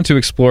 So I wanted to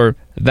explore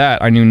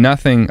that. I knew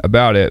nothing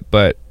about it,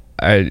 but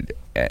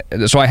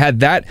so I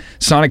had that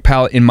sonic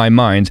palette in my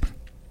mind,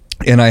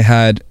 and I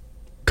had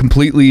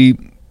completely,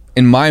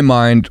 in my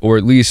mind, or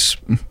at least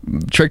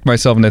tricked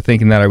myself into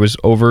thinking that I was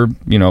over,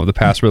 the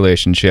past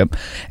relationship,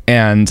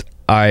 and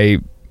I,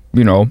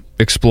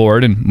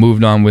 explored and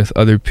moved on with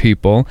other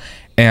people.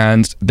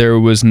 And there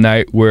was one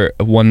night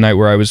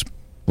where I was,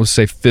 let's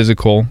say,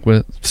 physical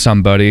with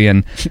somebody,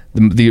 and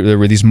there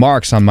were these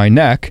marks on my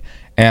neck,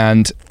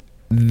 and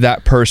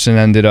that person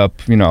ended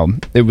up,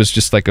 it was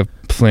just like a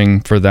fling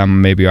for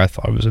them. Maybe I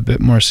thought it was a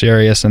bit more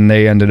serious, and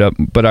they ended up,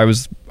 but I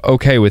was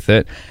okay with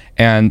it,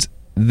 and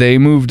they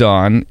moved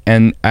on.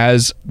 And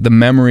as the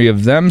memory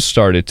of them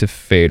started to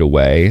fade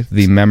away,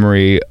 the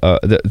memory,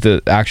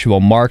 the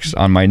actual marks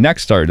on my neck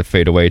started to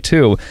fade away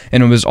too,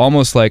 and it was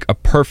almost like a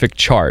perfect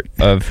chart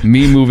of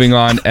me moving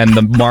on and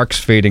the marks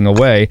fading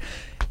away.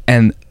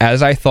 And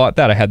as I thought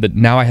that, I had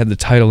the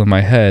title in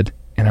my head,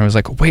 and I was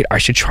like, wait, I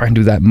should try and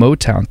do that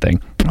Motown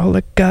thing. Oh,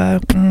 look,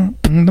 the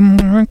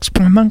marks,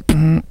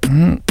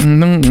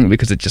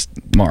 because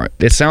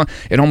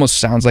it almost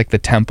sounds like the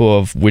tempo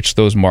of which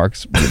those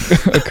marks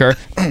occur.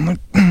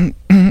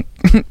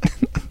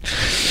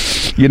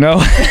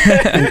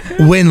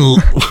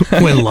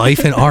 When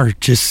life and art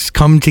just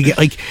come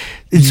together, like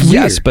It's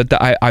yes, weird.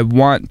 but I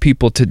want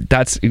people to.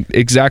 That's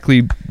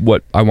exactly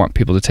what I want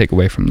people to take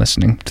away from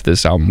listening to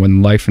this album.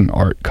 When life and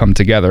art come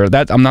together,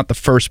 that I'm not the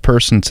first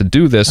person to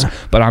do this,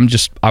 but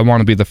I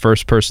want to be the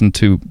first person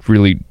to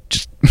really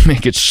just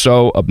make it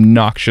so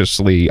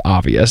obnoxiously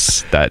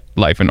obvious that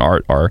life and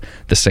art are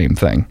the same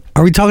thing.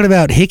 Are we talking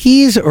about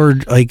hickeys or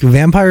like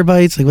vampire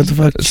bites? Like what the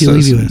fuck did she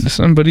leave you with?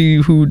 Somebody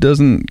who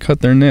doesn't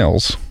cut their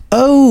nails.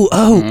 Oh,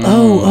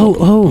 A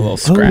little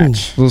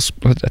scratch. A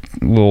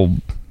little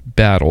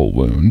battle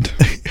wound,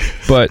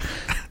 but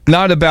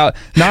not about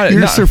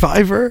You're a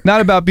survivor.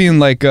 Not about being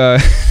like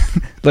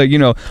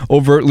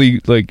overtly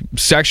like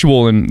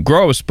sexual and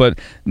gross, but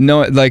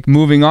no, like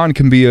moving on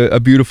can be a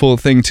beautiful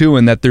thing too,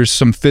 and that there's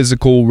some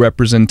physical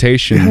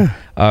representation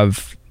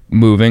of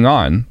moving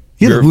on.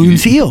 Yeah, the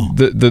wounds heal.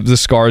 The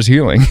scars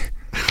healing.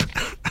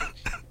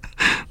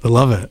 I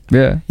love it.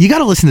 Yeah. You got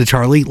to listen to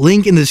Charlie.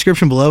 Link in the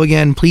description below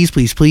again. Please,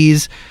 please,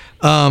 please.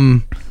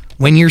 When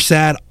you're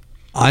sad,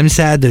 I'm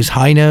sad. Those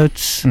high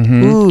notes.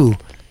 Mm-hmm. Ooh.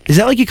 Is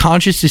that like a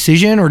conscious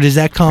decision, or does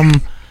that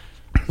come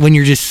when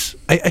you're just...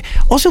 I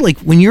also, like,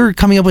 when you're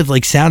coming up with,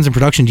 like, sounds and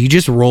production, do you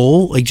just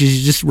roll? Like,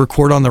 just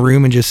record on the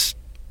room and just...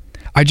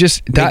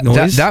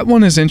 That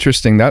one is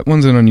interesting. That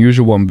one's an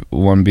unusual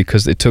one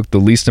because it took the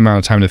least amount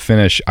of time to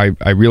finish.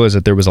 I realized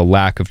that there was a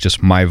lack of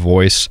just my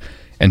voice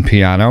and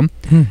piano.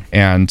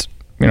 And...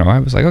 I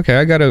was like, okay,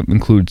 I got to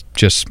include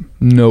just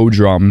no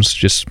drums,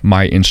 just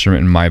my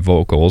instrument and my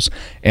vocals.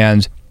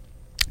 And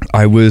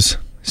I was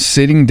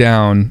sitting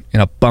down in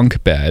a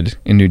bunk bed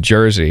in New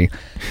Jersey,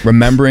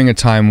 remembering a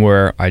time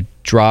where I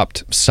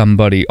dropped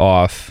somebody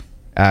off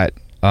at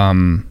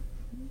One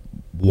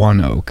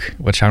Oak,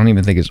 which I don't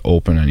even think is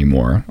open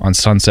anymore, on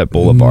Sunset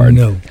Boulevard.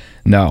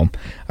 No.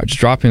 I was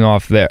dropping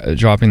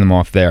them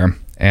off there,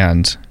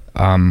 and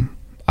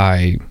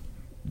I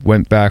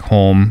went back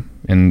home.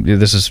 And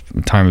this is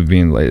a time of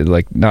being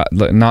like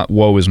not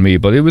woe is me,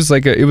 but it was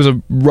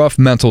a rough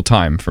mental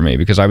time for me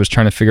because I was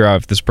trying to figure out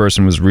if this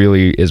person was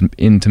really as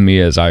into me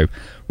as I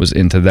was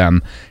into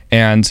them.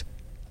 And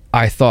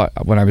I thought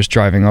when I was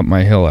driving up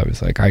my hill, I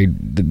was like, I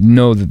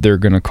know that they're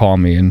gonna call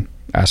me and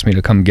ask me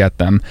to come get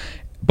them.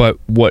 But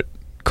what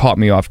caught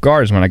me off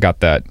guard is when I got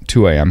that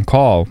 2 a.m.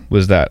 call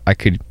was that I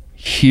could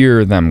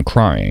hear them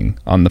crying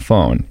on the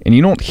phone. And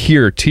you don't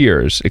hear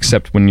tears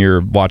except when you're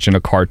watching a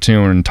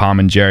cartoon and Tom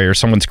and Jerry or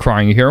someone's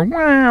crying. You hear,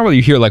 wow,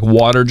 you hear like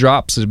water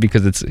drops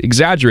because it's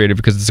exaggerated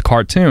because it's a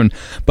cartoon.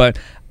 But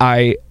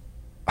I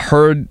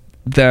heard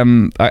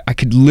them, I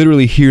could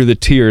literally hear the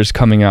tears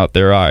coming out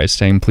their eyes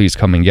saying, please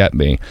come and get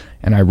me.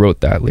 And I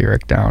wrote that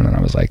lyric down and I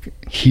was like,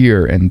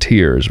 hear and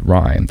tears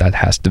rhyme.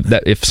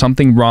 That if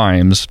something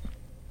rhymes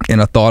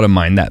in a thought of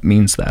mine, that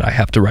means that I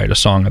have to write a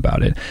song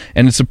about it.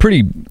 And it's a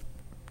pretty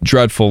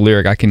dreadful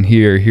lyric. I can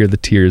hear the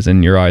tears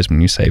in your eyes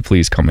when you say,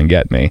 please come and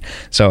get me.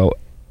 So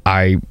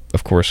I,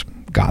 of course,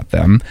 got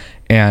them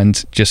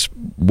and just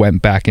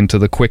went back into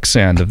the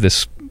quicksand of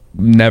this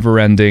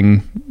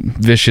never-ending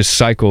vicious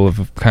cycle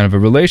of kind of a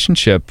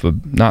relationship,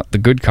 not the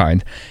good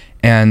kind.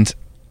 And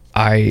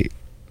I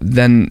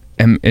then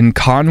am in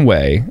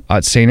Conway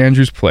at St.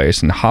 Andrew's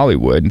Place in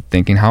Hollywood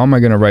thinking, how am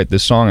I going to write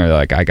this song?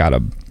 I got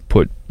to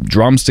put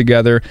drums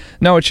together.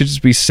 No, it should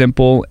just be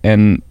simple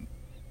and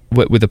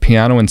with a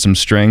piano and some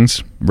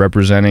strings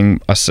representing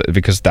us,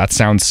 because that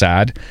sounds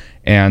sad.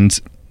 And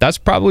that's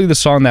probably the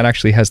song that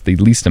actually has the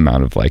least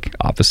amount of like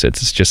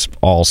opposites. It's just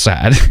all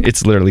sad.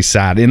 It's literally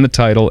sad in the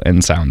title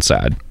and sounds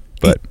sad.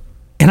 But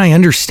and I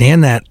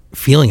understand that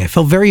feeling. I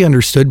felt very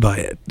understood by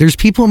it. There's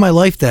people in my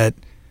life that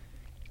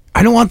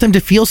I don't want them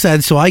to feel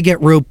sad, so I get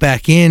roped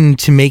back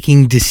into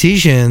making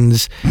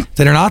decisions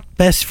that are not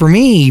best for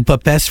me,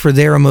 but best for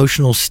their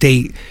emotional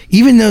state,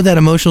 even though that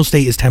emotional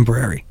state is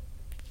temporary.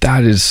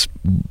 That is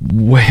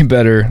way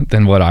better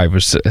than what I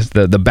was.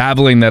 The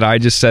babbling that I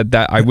just said.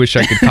 That I wish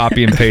I could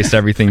copy and paste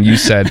everything you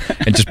said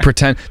and just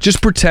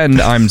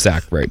pretend I'm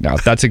Zach right now.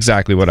 That's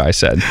exactly what I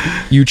said.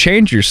 You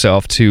change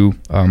yourself to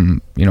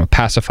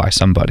pacify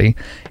somebody,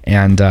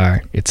 and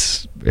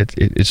it's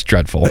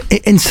dreadful.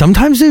 And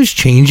sometimes those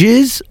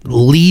changes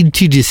lead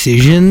to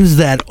decisions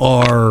that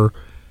are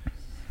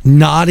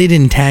knotted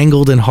and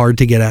tangled and hard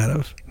to get out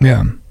of.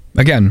 Yeah.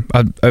 Again,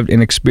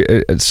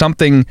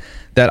 something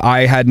that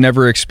I had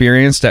never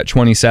experienced at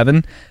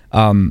 27.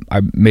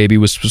 I maybe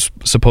was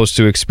supposed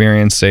to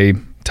experience a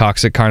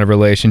toxic kind of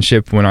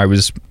relationship when I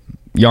was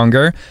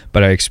younger,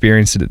 but I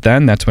experienced it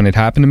then. That's when it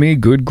happened to me.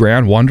 Good,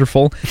 grand,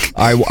 wonderful.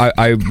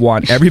 I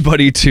want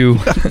everybody to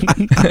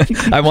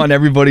I want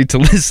everybody to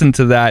listen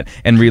to that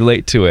and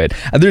relate to it.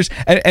 There's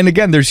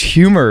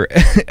humor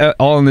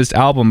all in this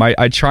album.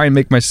 I try and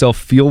make myself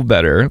feel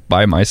better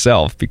by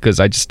myself because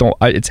I just don't.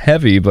 It's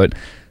heavy, but.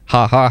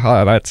 Ha ha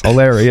ha, that's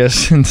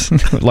hilarious.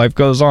 And life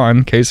goes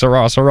on. Que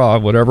sera, sera.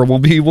 Whatever will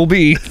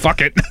be.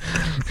 Fuck it.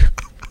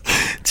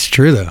 It's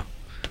true, though.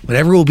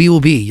 Whatever will be,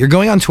 will be. You're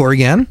going on tour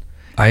again?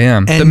 I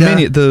am. And,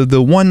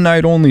 the one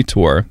night only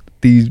tour.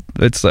 We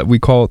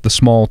call it the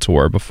small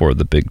tour before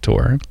the big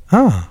tour.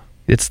 Oh.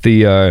 It's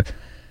the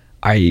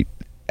one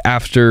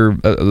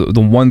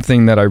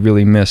thing that I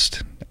really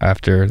missed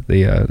after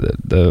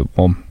the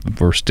well,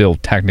 we're still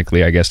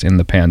technically, I guess, in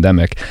the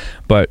pandemic,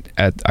 but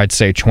I'd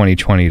say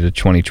 2020 to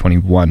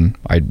 2021,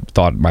 I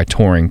thought my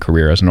touring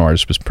career as an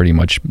artist was pretty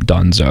much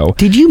donezo.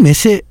 Did you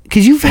miss it?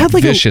 Because you've had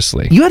like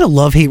viciously. You had a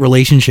love-hate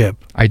relationship.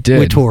 I did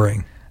with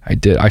touring. I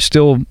did. I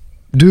still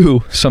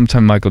do.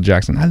 Sometime Michael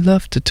Jackson. I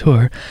love to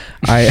tour.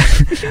 I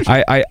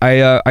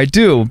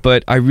do,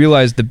 but I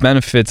realized the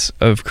benefits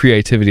of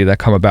creativity that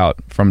come about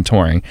from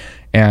touring.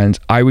 And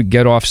I would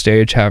get off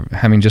stage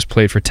having just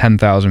played for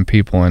 10,000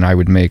 people, and I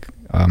would make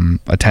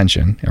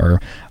Attention or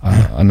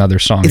another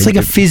song. It's like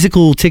a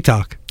physical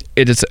TikTok.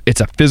 It's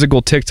a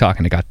physical TikTok,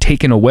 and it got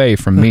taken away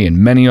from me and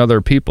many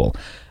other people.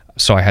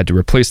 So I had to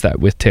replace that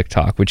with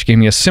TikTok, which gave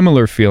me a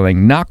similar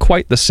feeling, not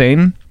quite the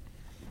same,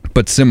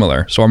 but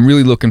similar. So I'm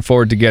really looking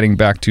forward to getting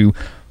back to,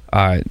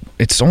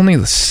 it's only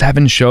the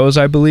 7 shows,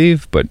 I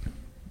believe, but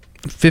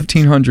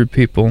 1,500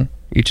 people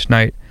each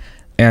night.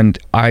 And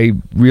I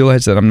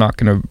realized that I'm not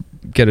going to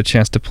get a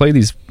chance to play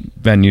these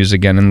venues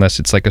again unless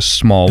it's like a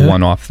small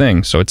one-off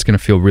thing. So it's going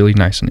to feel really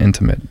nice and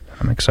intimate.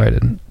 I'm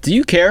excited. Do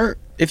you care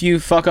if you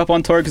fuck up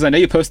on tour? Because I know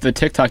you posted a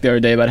TikTok the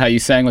other day about how you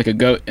sang like a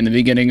goat in the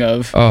beginning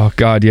of... Oh,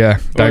 God, yeah.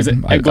 I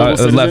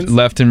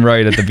left and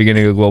right at the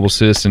beginning of Global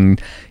Citizen.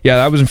 Yeah,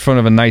 that was in front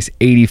of a nice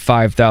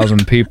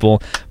 85,000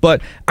 people.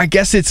 But I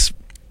guess it's...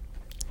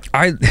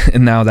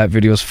 And now that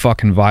video is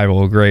fucking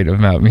viral, great,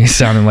 about me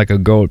sounding like a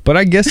goat. But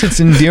I guess it's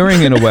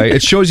endearing in a way.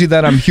 It shows you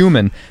that I'm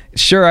human.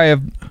 Sure, I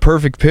have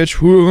perfect pitch,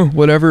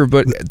 whatever,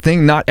 but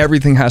not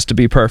everything has to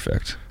be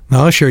perfect. No,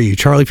 I'll assure you,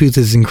 Charlie Puth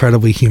is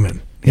incredibly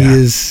human. Yeah. He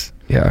is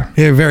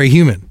very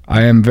human.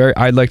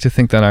 I'd like to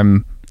think that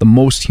I'm the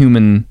most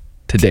human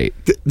to date.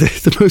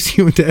 The most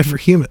human to ever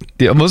human.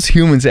 The most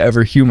human to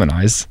ever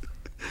humanize.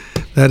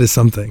 That is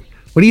something.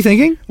 What are you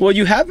thinking? Well,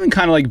 you have been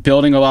kind of like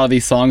building a lot of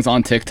these songs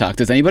on TikTok.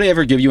 Does anybody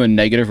ever give you a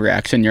negative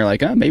reaction? You're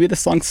like, maybe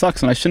this song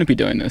sucks and I shouldn't be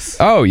doing this.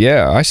 Oh,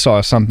 yeah. I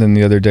saw something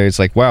the other day. It's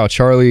like, wow,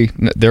 Charlie,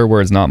 their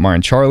words, not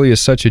mine. Charlie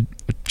is such a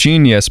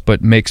genius,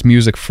 but makes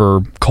music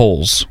for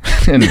Kohl's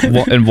and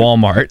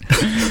Walmart.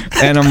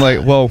 And I'm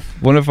like, well,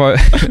 what if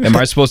am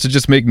I supposed to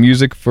just make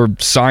music for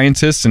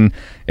scientists and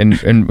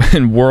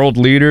world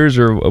leaders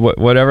or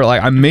whatever?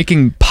 Like, I'm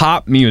making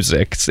pop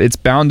music. It's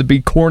bound to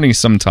be corny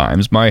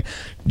sometimes. My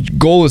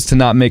goal is to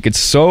not make it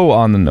so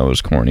on the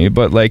nose corny,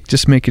 but like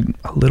just make it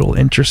a little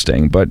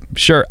interesting. But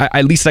sure,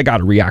 at least I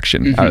got a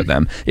reaction out of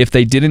them. If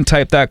they didn't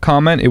type that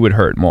comment, it would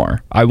hurt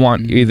more. I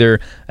want either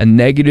a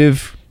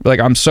negative,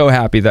 like, I'm so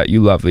happy that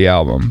you love the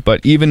album,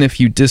 but even if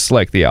you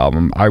dislike the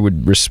album, I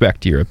would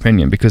respect your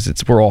opinion, because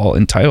we're all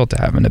entitled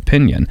to have an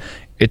opinion.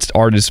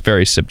 Art is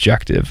very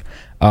subjective.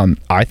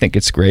 I think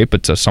it's great,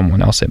 but to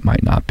someone else it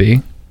might not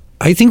be.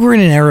 I think we're in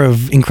an era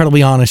of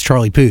incredibly honest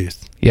Charlie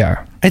Puth.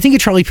 Yeah. I think a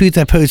Charlie Puth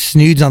that posts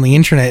nudes on the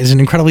internet is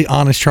an incredibly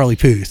honest Charlie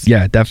Puth.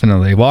 Yeah,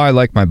 definitely. Well, I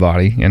like my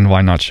body, and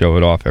why not show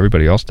it off?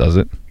 Everybody else does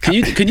it. Can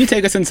you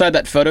take us inside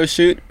that photo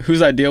shoot?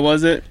 Whose idea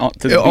was it?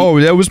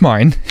 That was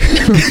mine.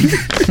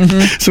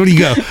 So where do you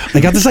go?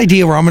 I got this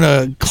idea where I'm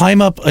gonna climb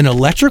up an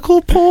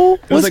electrical pole.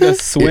 It was like a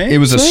swing. It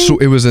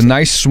was a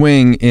nice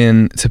swing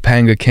in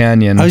Topanga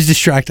Canyon. I was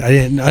distracted. I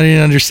didn't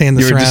understand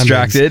the surroundings. You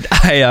were distracted.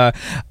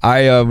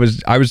 I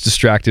was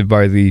distracted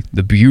by the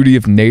beauty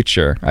of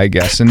nature, I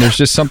guess. And there's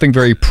just something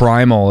very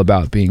primal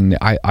about being.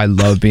 I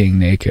love being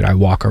naked. I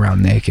walk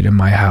around naked in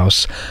my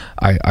house.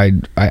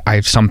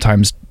 I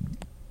sometimes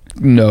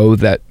know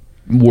that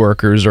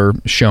workers are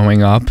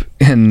showing up,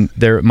 and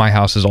my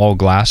house is all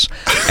glass,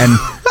 and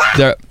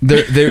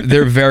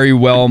there very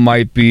well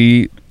might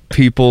be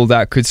people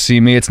that could see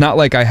me. It's not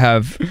like I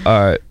have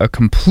a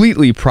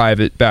completely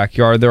private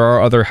backyard. There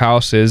are other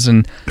houses,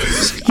 and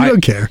you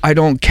don't care. I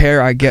don't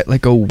care. I get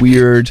like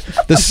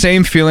the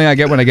same feeling I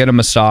get when I get a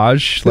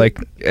massage. Like,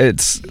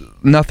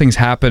 nothing's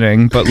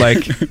happening, but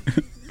like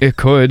it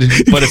could,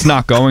 but it's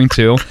not going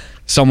to.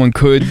 Someone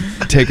could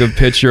take a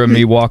picture of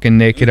me walking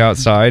naked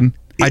outside.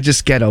 I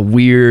just get a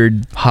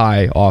weird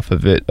high off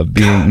of it, of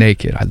being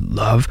naked. I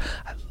love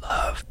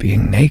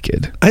being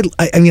naked. I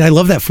mean, I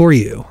love that for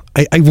you.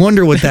 I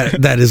wonder what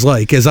that is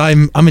like, because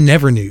I'm a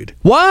never nude.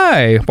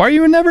 Why are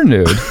you a never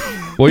nude?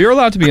 Well, you're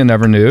allowed to be a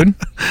never nude.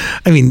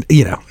 I mean,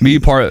 you know, me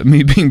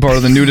being part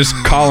of the nudist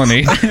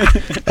colony.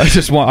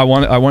 I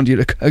want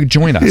you to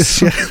join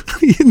us.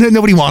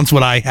 Nobody wants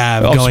what I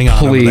have going on.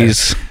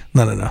 Please.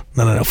 No.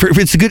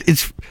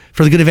 It's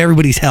for the good of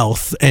everybody's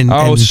health. And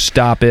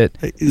stop it.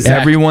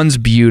 Zach, everyone's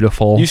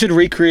beautiful. You should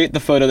recreate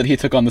the photo that he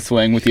took on the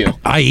swing with you.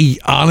 I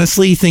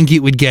honestly think it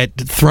would get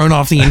thrown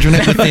off the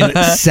internet within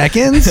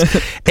seconds,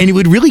 and it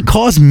would really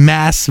cause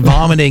mass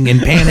vomiting and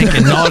panic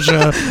and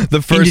nausea,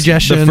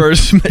 indigestion,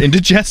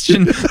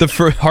 the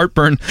first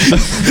heartburn,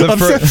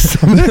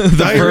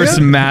 the first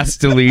mass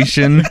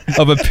deletion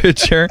of a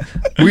picture.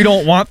 We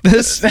don't want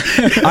this.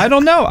 I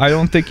don't know. I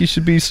don't think you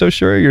should be so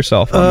sure of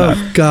yourself on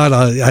that. God,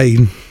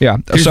 yeah.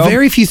 There's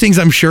very few things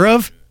I'm sure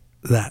of.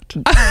 That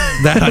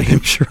I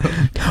am sure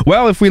of.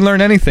 Well, if we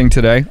learn anything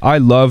today, I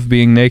love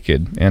being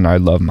naked, and I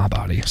love my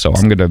body. So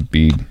I'm gonna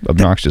be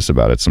obnoxious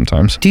about it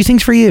sometimes. Do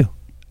things for you.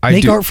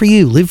 Make art for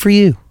you. Live for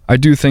you. I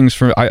do things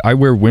for. I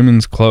wear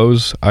women's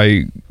clothes.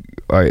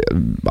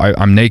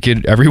 I'm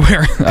naked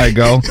everywhere I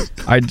go.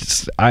 I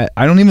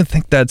don't even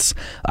think that's.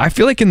 I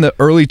feel like in the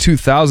early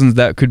 2000s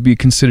that could be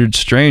considered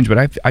strange,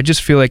 but I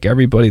just feel like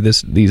everybody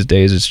these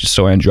days is just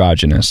so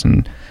androgynous,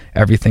 and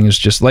everything is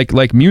just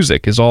like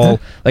music is all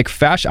like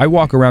fashion. I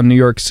walk around New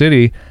York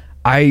City.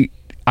 I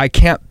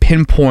can't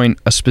pinpoint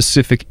a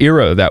specific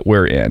era that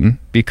we're in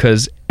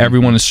because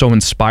everyone is so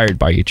inspired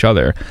by each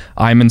other.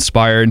 I'm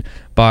inspired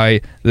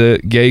by the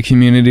gay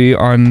community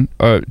on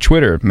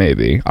Twitter,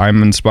 maybe.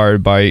 I'm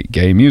inspired by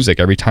gay music.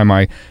 Every time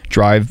I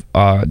drive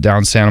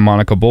down Santa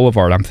Monica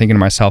Boulevard, I'm thinking to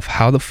myself,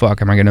 how the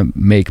fuck am I going to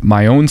make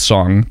my own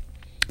song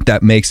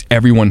that makes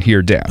everyone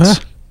here dance?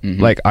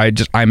 Like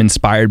I'm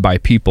inspired by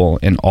people,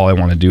 and all I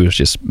want to do is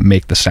just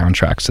make the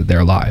soundtracks of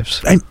their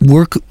lives.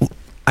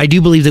 I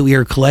do believe that we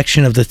are a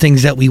collection of the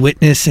things that we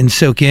witness and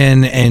soak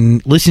in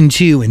and listen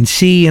to and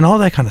see and all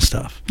that kind of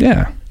stuff.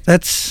 Yeah.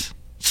 It's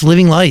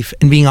living life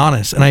and being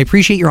honest. And I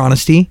appreciate your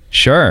honesty.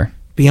 Sure.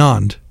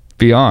 Beyond.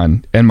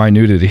 And my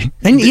nudity.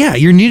 And yeah,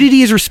 your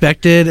nudity is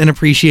respected and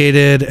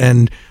appreciated,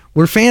 and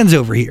we're fans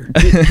over here.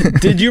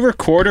 Did you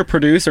record or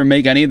produce or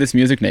make any of this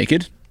music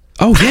naked?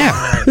 Oh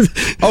yeah.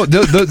 Oh,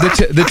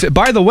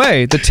 by the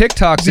way, the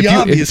TikToks. The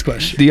obvious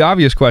question. The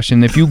obvious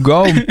question. If you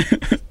go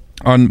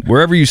on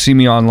wherever you see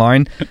me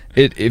online,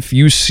 if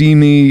you see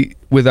me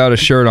without a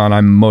shirt on,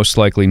 I'm most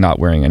likely not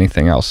wearing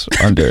anything else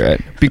under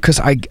it, because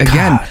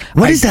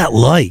what is that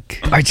like?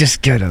 I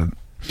just get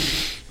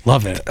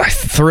love it. a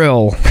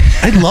thrill.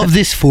 I love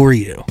this for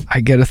you. I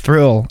get a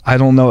thrill. I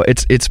don't know.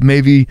 It's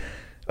maybe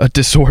a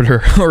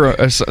disorder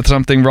or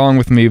something wrong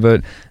with me,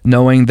 but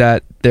knowing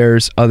that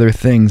there's other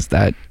things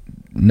that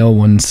no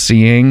one's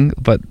seeing,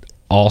 but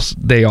also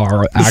they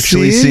are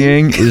actually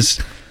seeing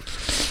is.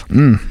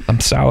 I'm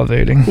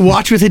salivating.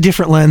 Watch with a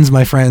different lens,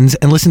 my friends,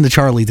 and listen to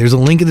Charlie. There's a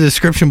link in the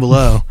description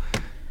below.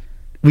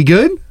 We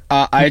good?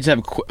 I just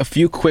have a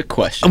few quick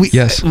questions.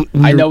 Yes.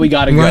 I know we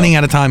gotta go. Running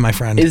out of time, my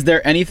friend. Is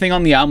there anything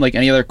on the album, like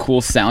any other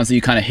cool sounds that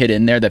you kind of hit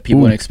in there that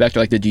people wouldn't expect?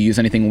 Or like, did you use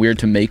anything weird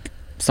to make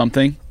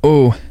something?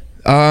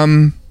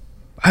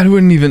 I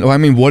wouldn't even. I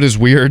mean, what is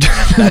weird?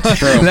 That's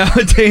true.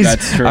 Nowadays,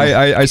 that's true.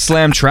 I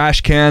slam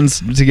trash cans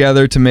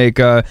together to make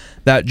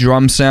that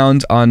drum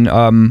sound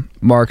on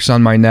Marks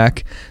on My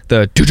Neck.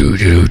 The do do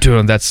do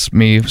do. That's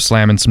me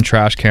slamming some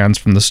trash cans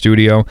from the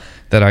studio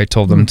that I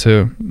told them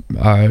to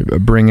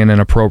bring in an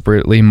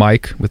appropriately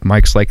mic with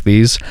mics like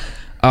these.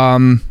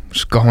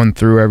 Just going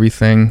through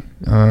everything.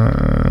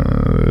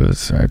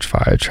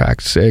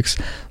 Track 6.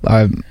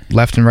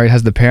 Left and right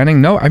has the panning.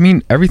 No, I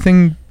mean,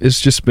 everything is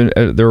just been.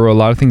 There were a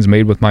lot of things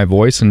made with my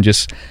voice and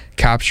just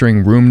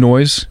capturing room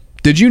noise.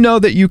 Did you know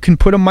that you can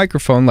put a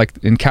microphone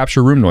and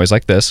capture room noise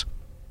like this?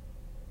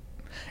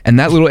 And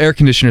that little air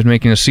conditioner is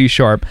making a C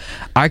sharp.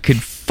 I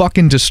could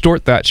fucking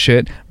distort that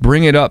shit,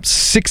 bring it up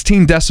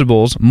 16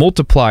 decibels,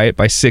 multiply it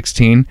by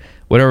 16.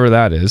 Whatever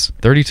that is.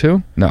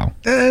 32? No.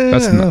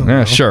 That's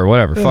not, sure,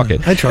 whatever. Fuck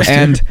it. I trust you.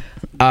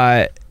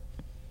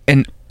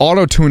 And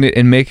auto-tune it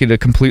and make it a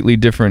completely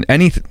different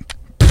anything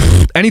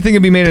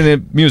can be made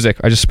into music.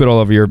 I just spit all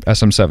over your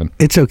SM7.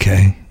 It's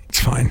okay. It's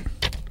fine.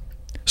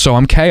 So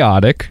I'm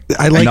chaotic.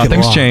 I like it a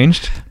nothing's lot.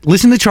 changed.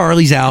 Listen to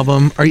Charlie's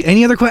album. Are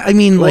any other questions? I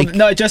mean,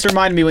 no, it just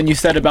reminded me when you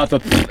said about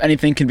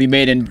anything can be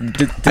made. And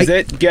does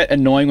it get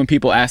annoying when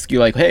people ask you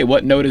like, "Hey,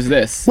 what note is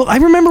this?" Well, I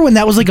remember when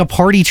that was like a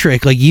party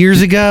trick like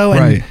years ago,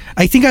 and Right.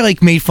 I think I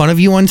like made fun of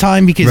you one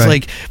time because Right.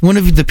 like one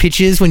of the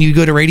pitches when you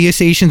go to radio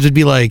stations would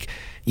be like,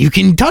 "You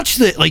can touch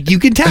you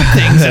can tap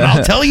things, and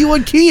I'll tell you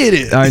what key it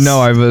is." I know.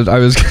 I was.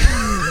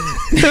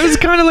 It was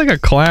kind of like a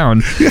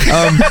clown.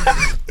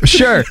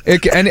 Sure.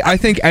 I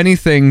think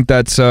anything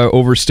that's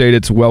overstayed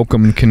its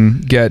welcome can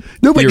get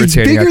No, but it's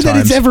irritating bigger at than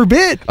times. it's ever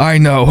been. I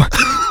know.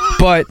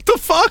 But The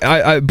fuck?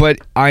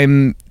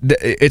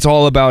 it's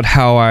all about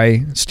how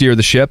I steer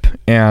the ship,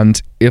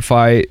 and if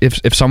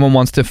someone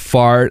wants to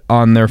fart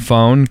on their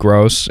phone,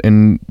 gross,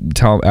 and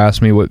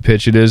ask me what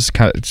pitch it is,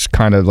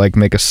 kind of like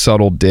make a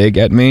subtle dig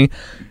at me,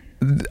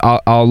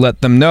 I'll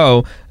let them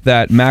know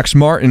that Max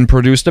Martin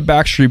produced a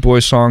Backstreet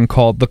Boys song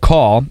called The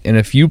Call, and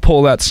if you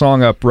pull that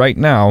song up right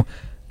now,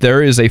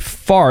 there is a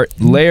fart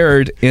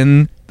layered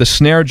in the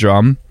snare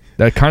drum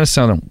that kind of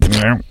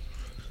sounded,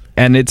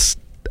 and it's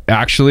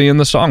actually in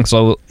the song,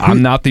 so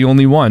I'm not the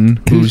only one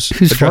whose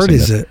fart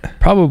is it?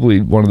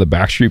 Probably one of the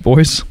Backstreet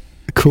Boys.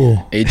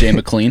 Cool. AJ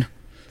McLean.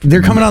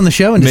 They're coming on the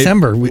show in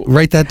December.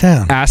 Write that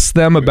down. Ask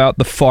them about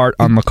the fart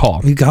on the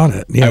call. You got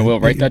it. Yeah. I will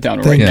write that down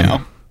right Thank you.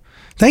 now.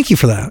 Thank you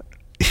for that.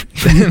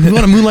 You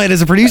want to moonlight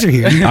as a producer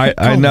here?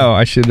 I know.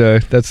 I should.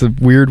 That's a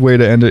weird way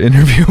to end an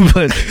interview,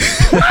 but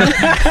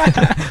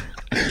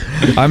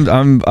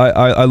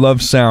I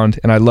love sound,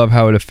 and I love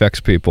how it affects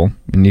people,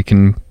 and you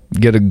can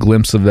get a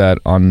glimpse of that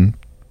on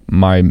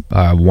my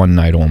one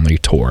night only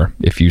tour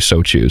if you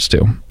so choose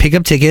to. Pick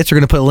up tickets. We're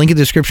going to put a link in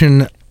the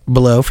description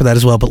below for that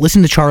as well. But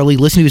listen to Charlie.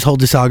 Listen to his whole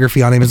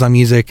discography on Amazon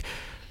Music.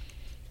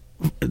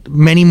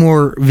 Many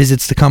more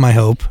visits to come, I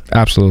hope.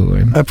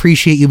 Absolutely.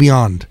 Appreciate you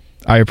beyond.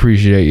 I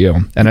appreciate you.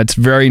 And it's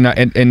very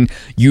nice. And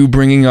you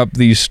bringing up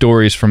these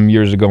stories from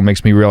years ago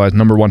makes me realize,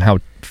 number one, how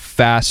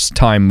fast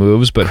time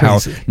moves, but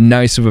Crazy. how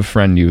nice of a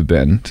friend you've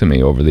been to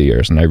me over the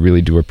years. And I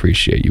really do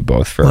appreciate you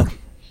both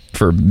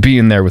for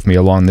being there with me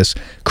along this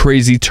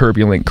crazy,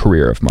 turbulent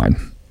career of mine.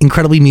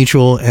 Incredibly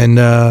mutual, and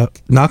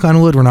knock on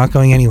wood, we're not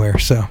going anywhere.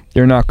 So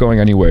You're not going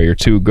anywhere. You're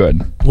too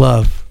good.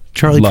 love.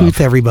 Charlie Love.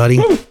 Puth,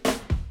 everybody.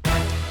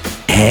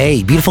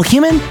 Hey, beautiful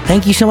human.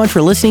 Thank you so much for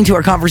listening to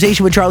our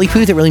conversation with Charlie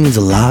Puth. It really means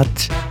a lot.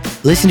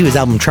 Listen to his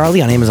album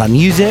Charlie on Amazon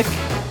Music.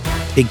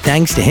 Big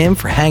thanks to him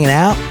for hanging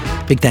out.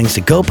 Big thanks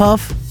to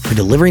GoPuff for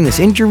delivering this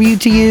interview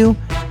to you.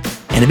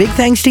 And a big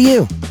thanks to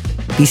you.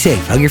 Be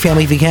safe. Hug your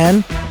family if you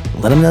can.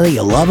 Let them know that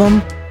you love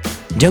them.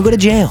 Don't go to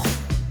jail.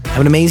 Have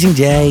an amazing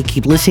day.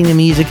 Keep listening to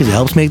music because it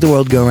helps make the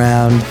world go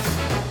round.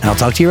 And I'll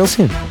talk to you real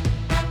soon.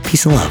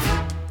 Peace and love.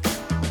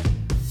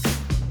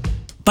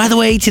 By the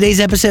way, today's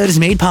episode is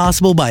made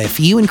possible by a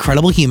few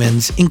incredible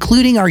humans,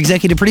 including our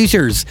executive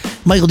producers,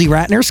 Michael D.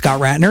 Ratner,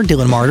 Scott Ratner,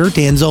 Dylan Martyr,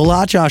 Dan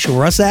Zola, Joshua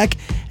Rusak,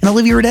 and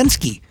Olivia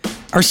Rudensky.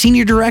 Our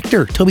senior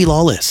director, Toby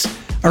Lawless.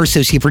 Our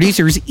associate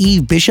producers,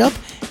 Eve Bishop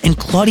and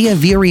Claudia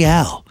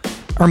Villarreal.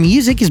 Our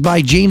music is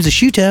by James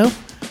Asciuto.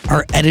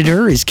 Our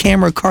editor is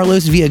Camera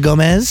Carlos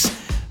Villagomez.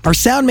 Our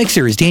sound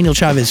mixer is Daniel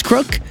Chavez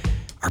Crook.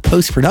 Our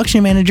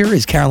post-production manager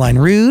is Caroline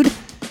Rude.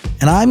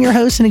 And I'm your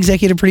host and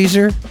executive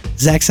producer,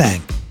 Zach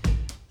Sang.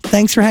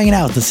 Thanks for hanging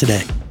out with us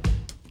today.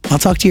 I'll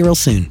talk to you real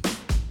soon.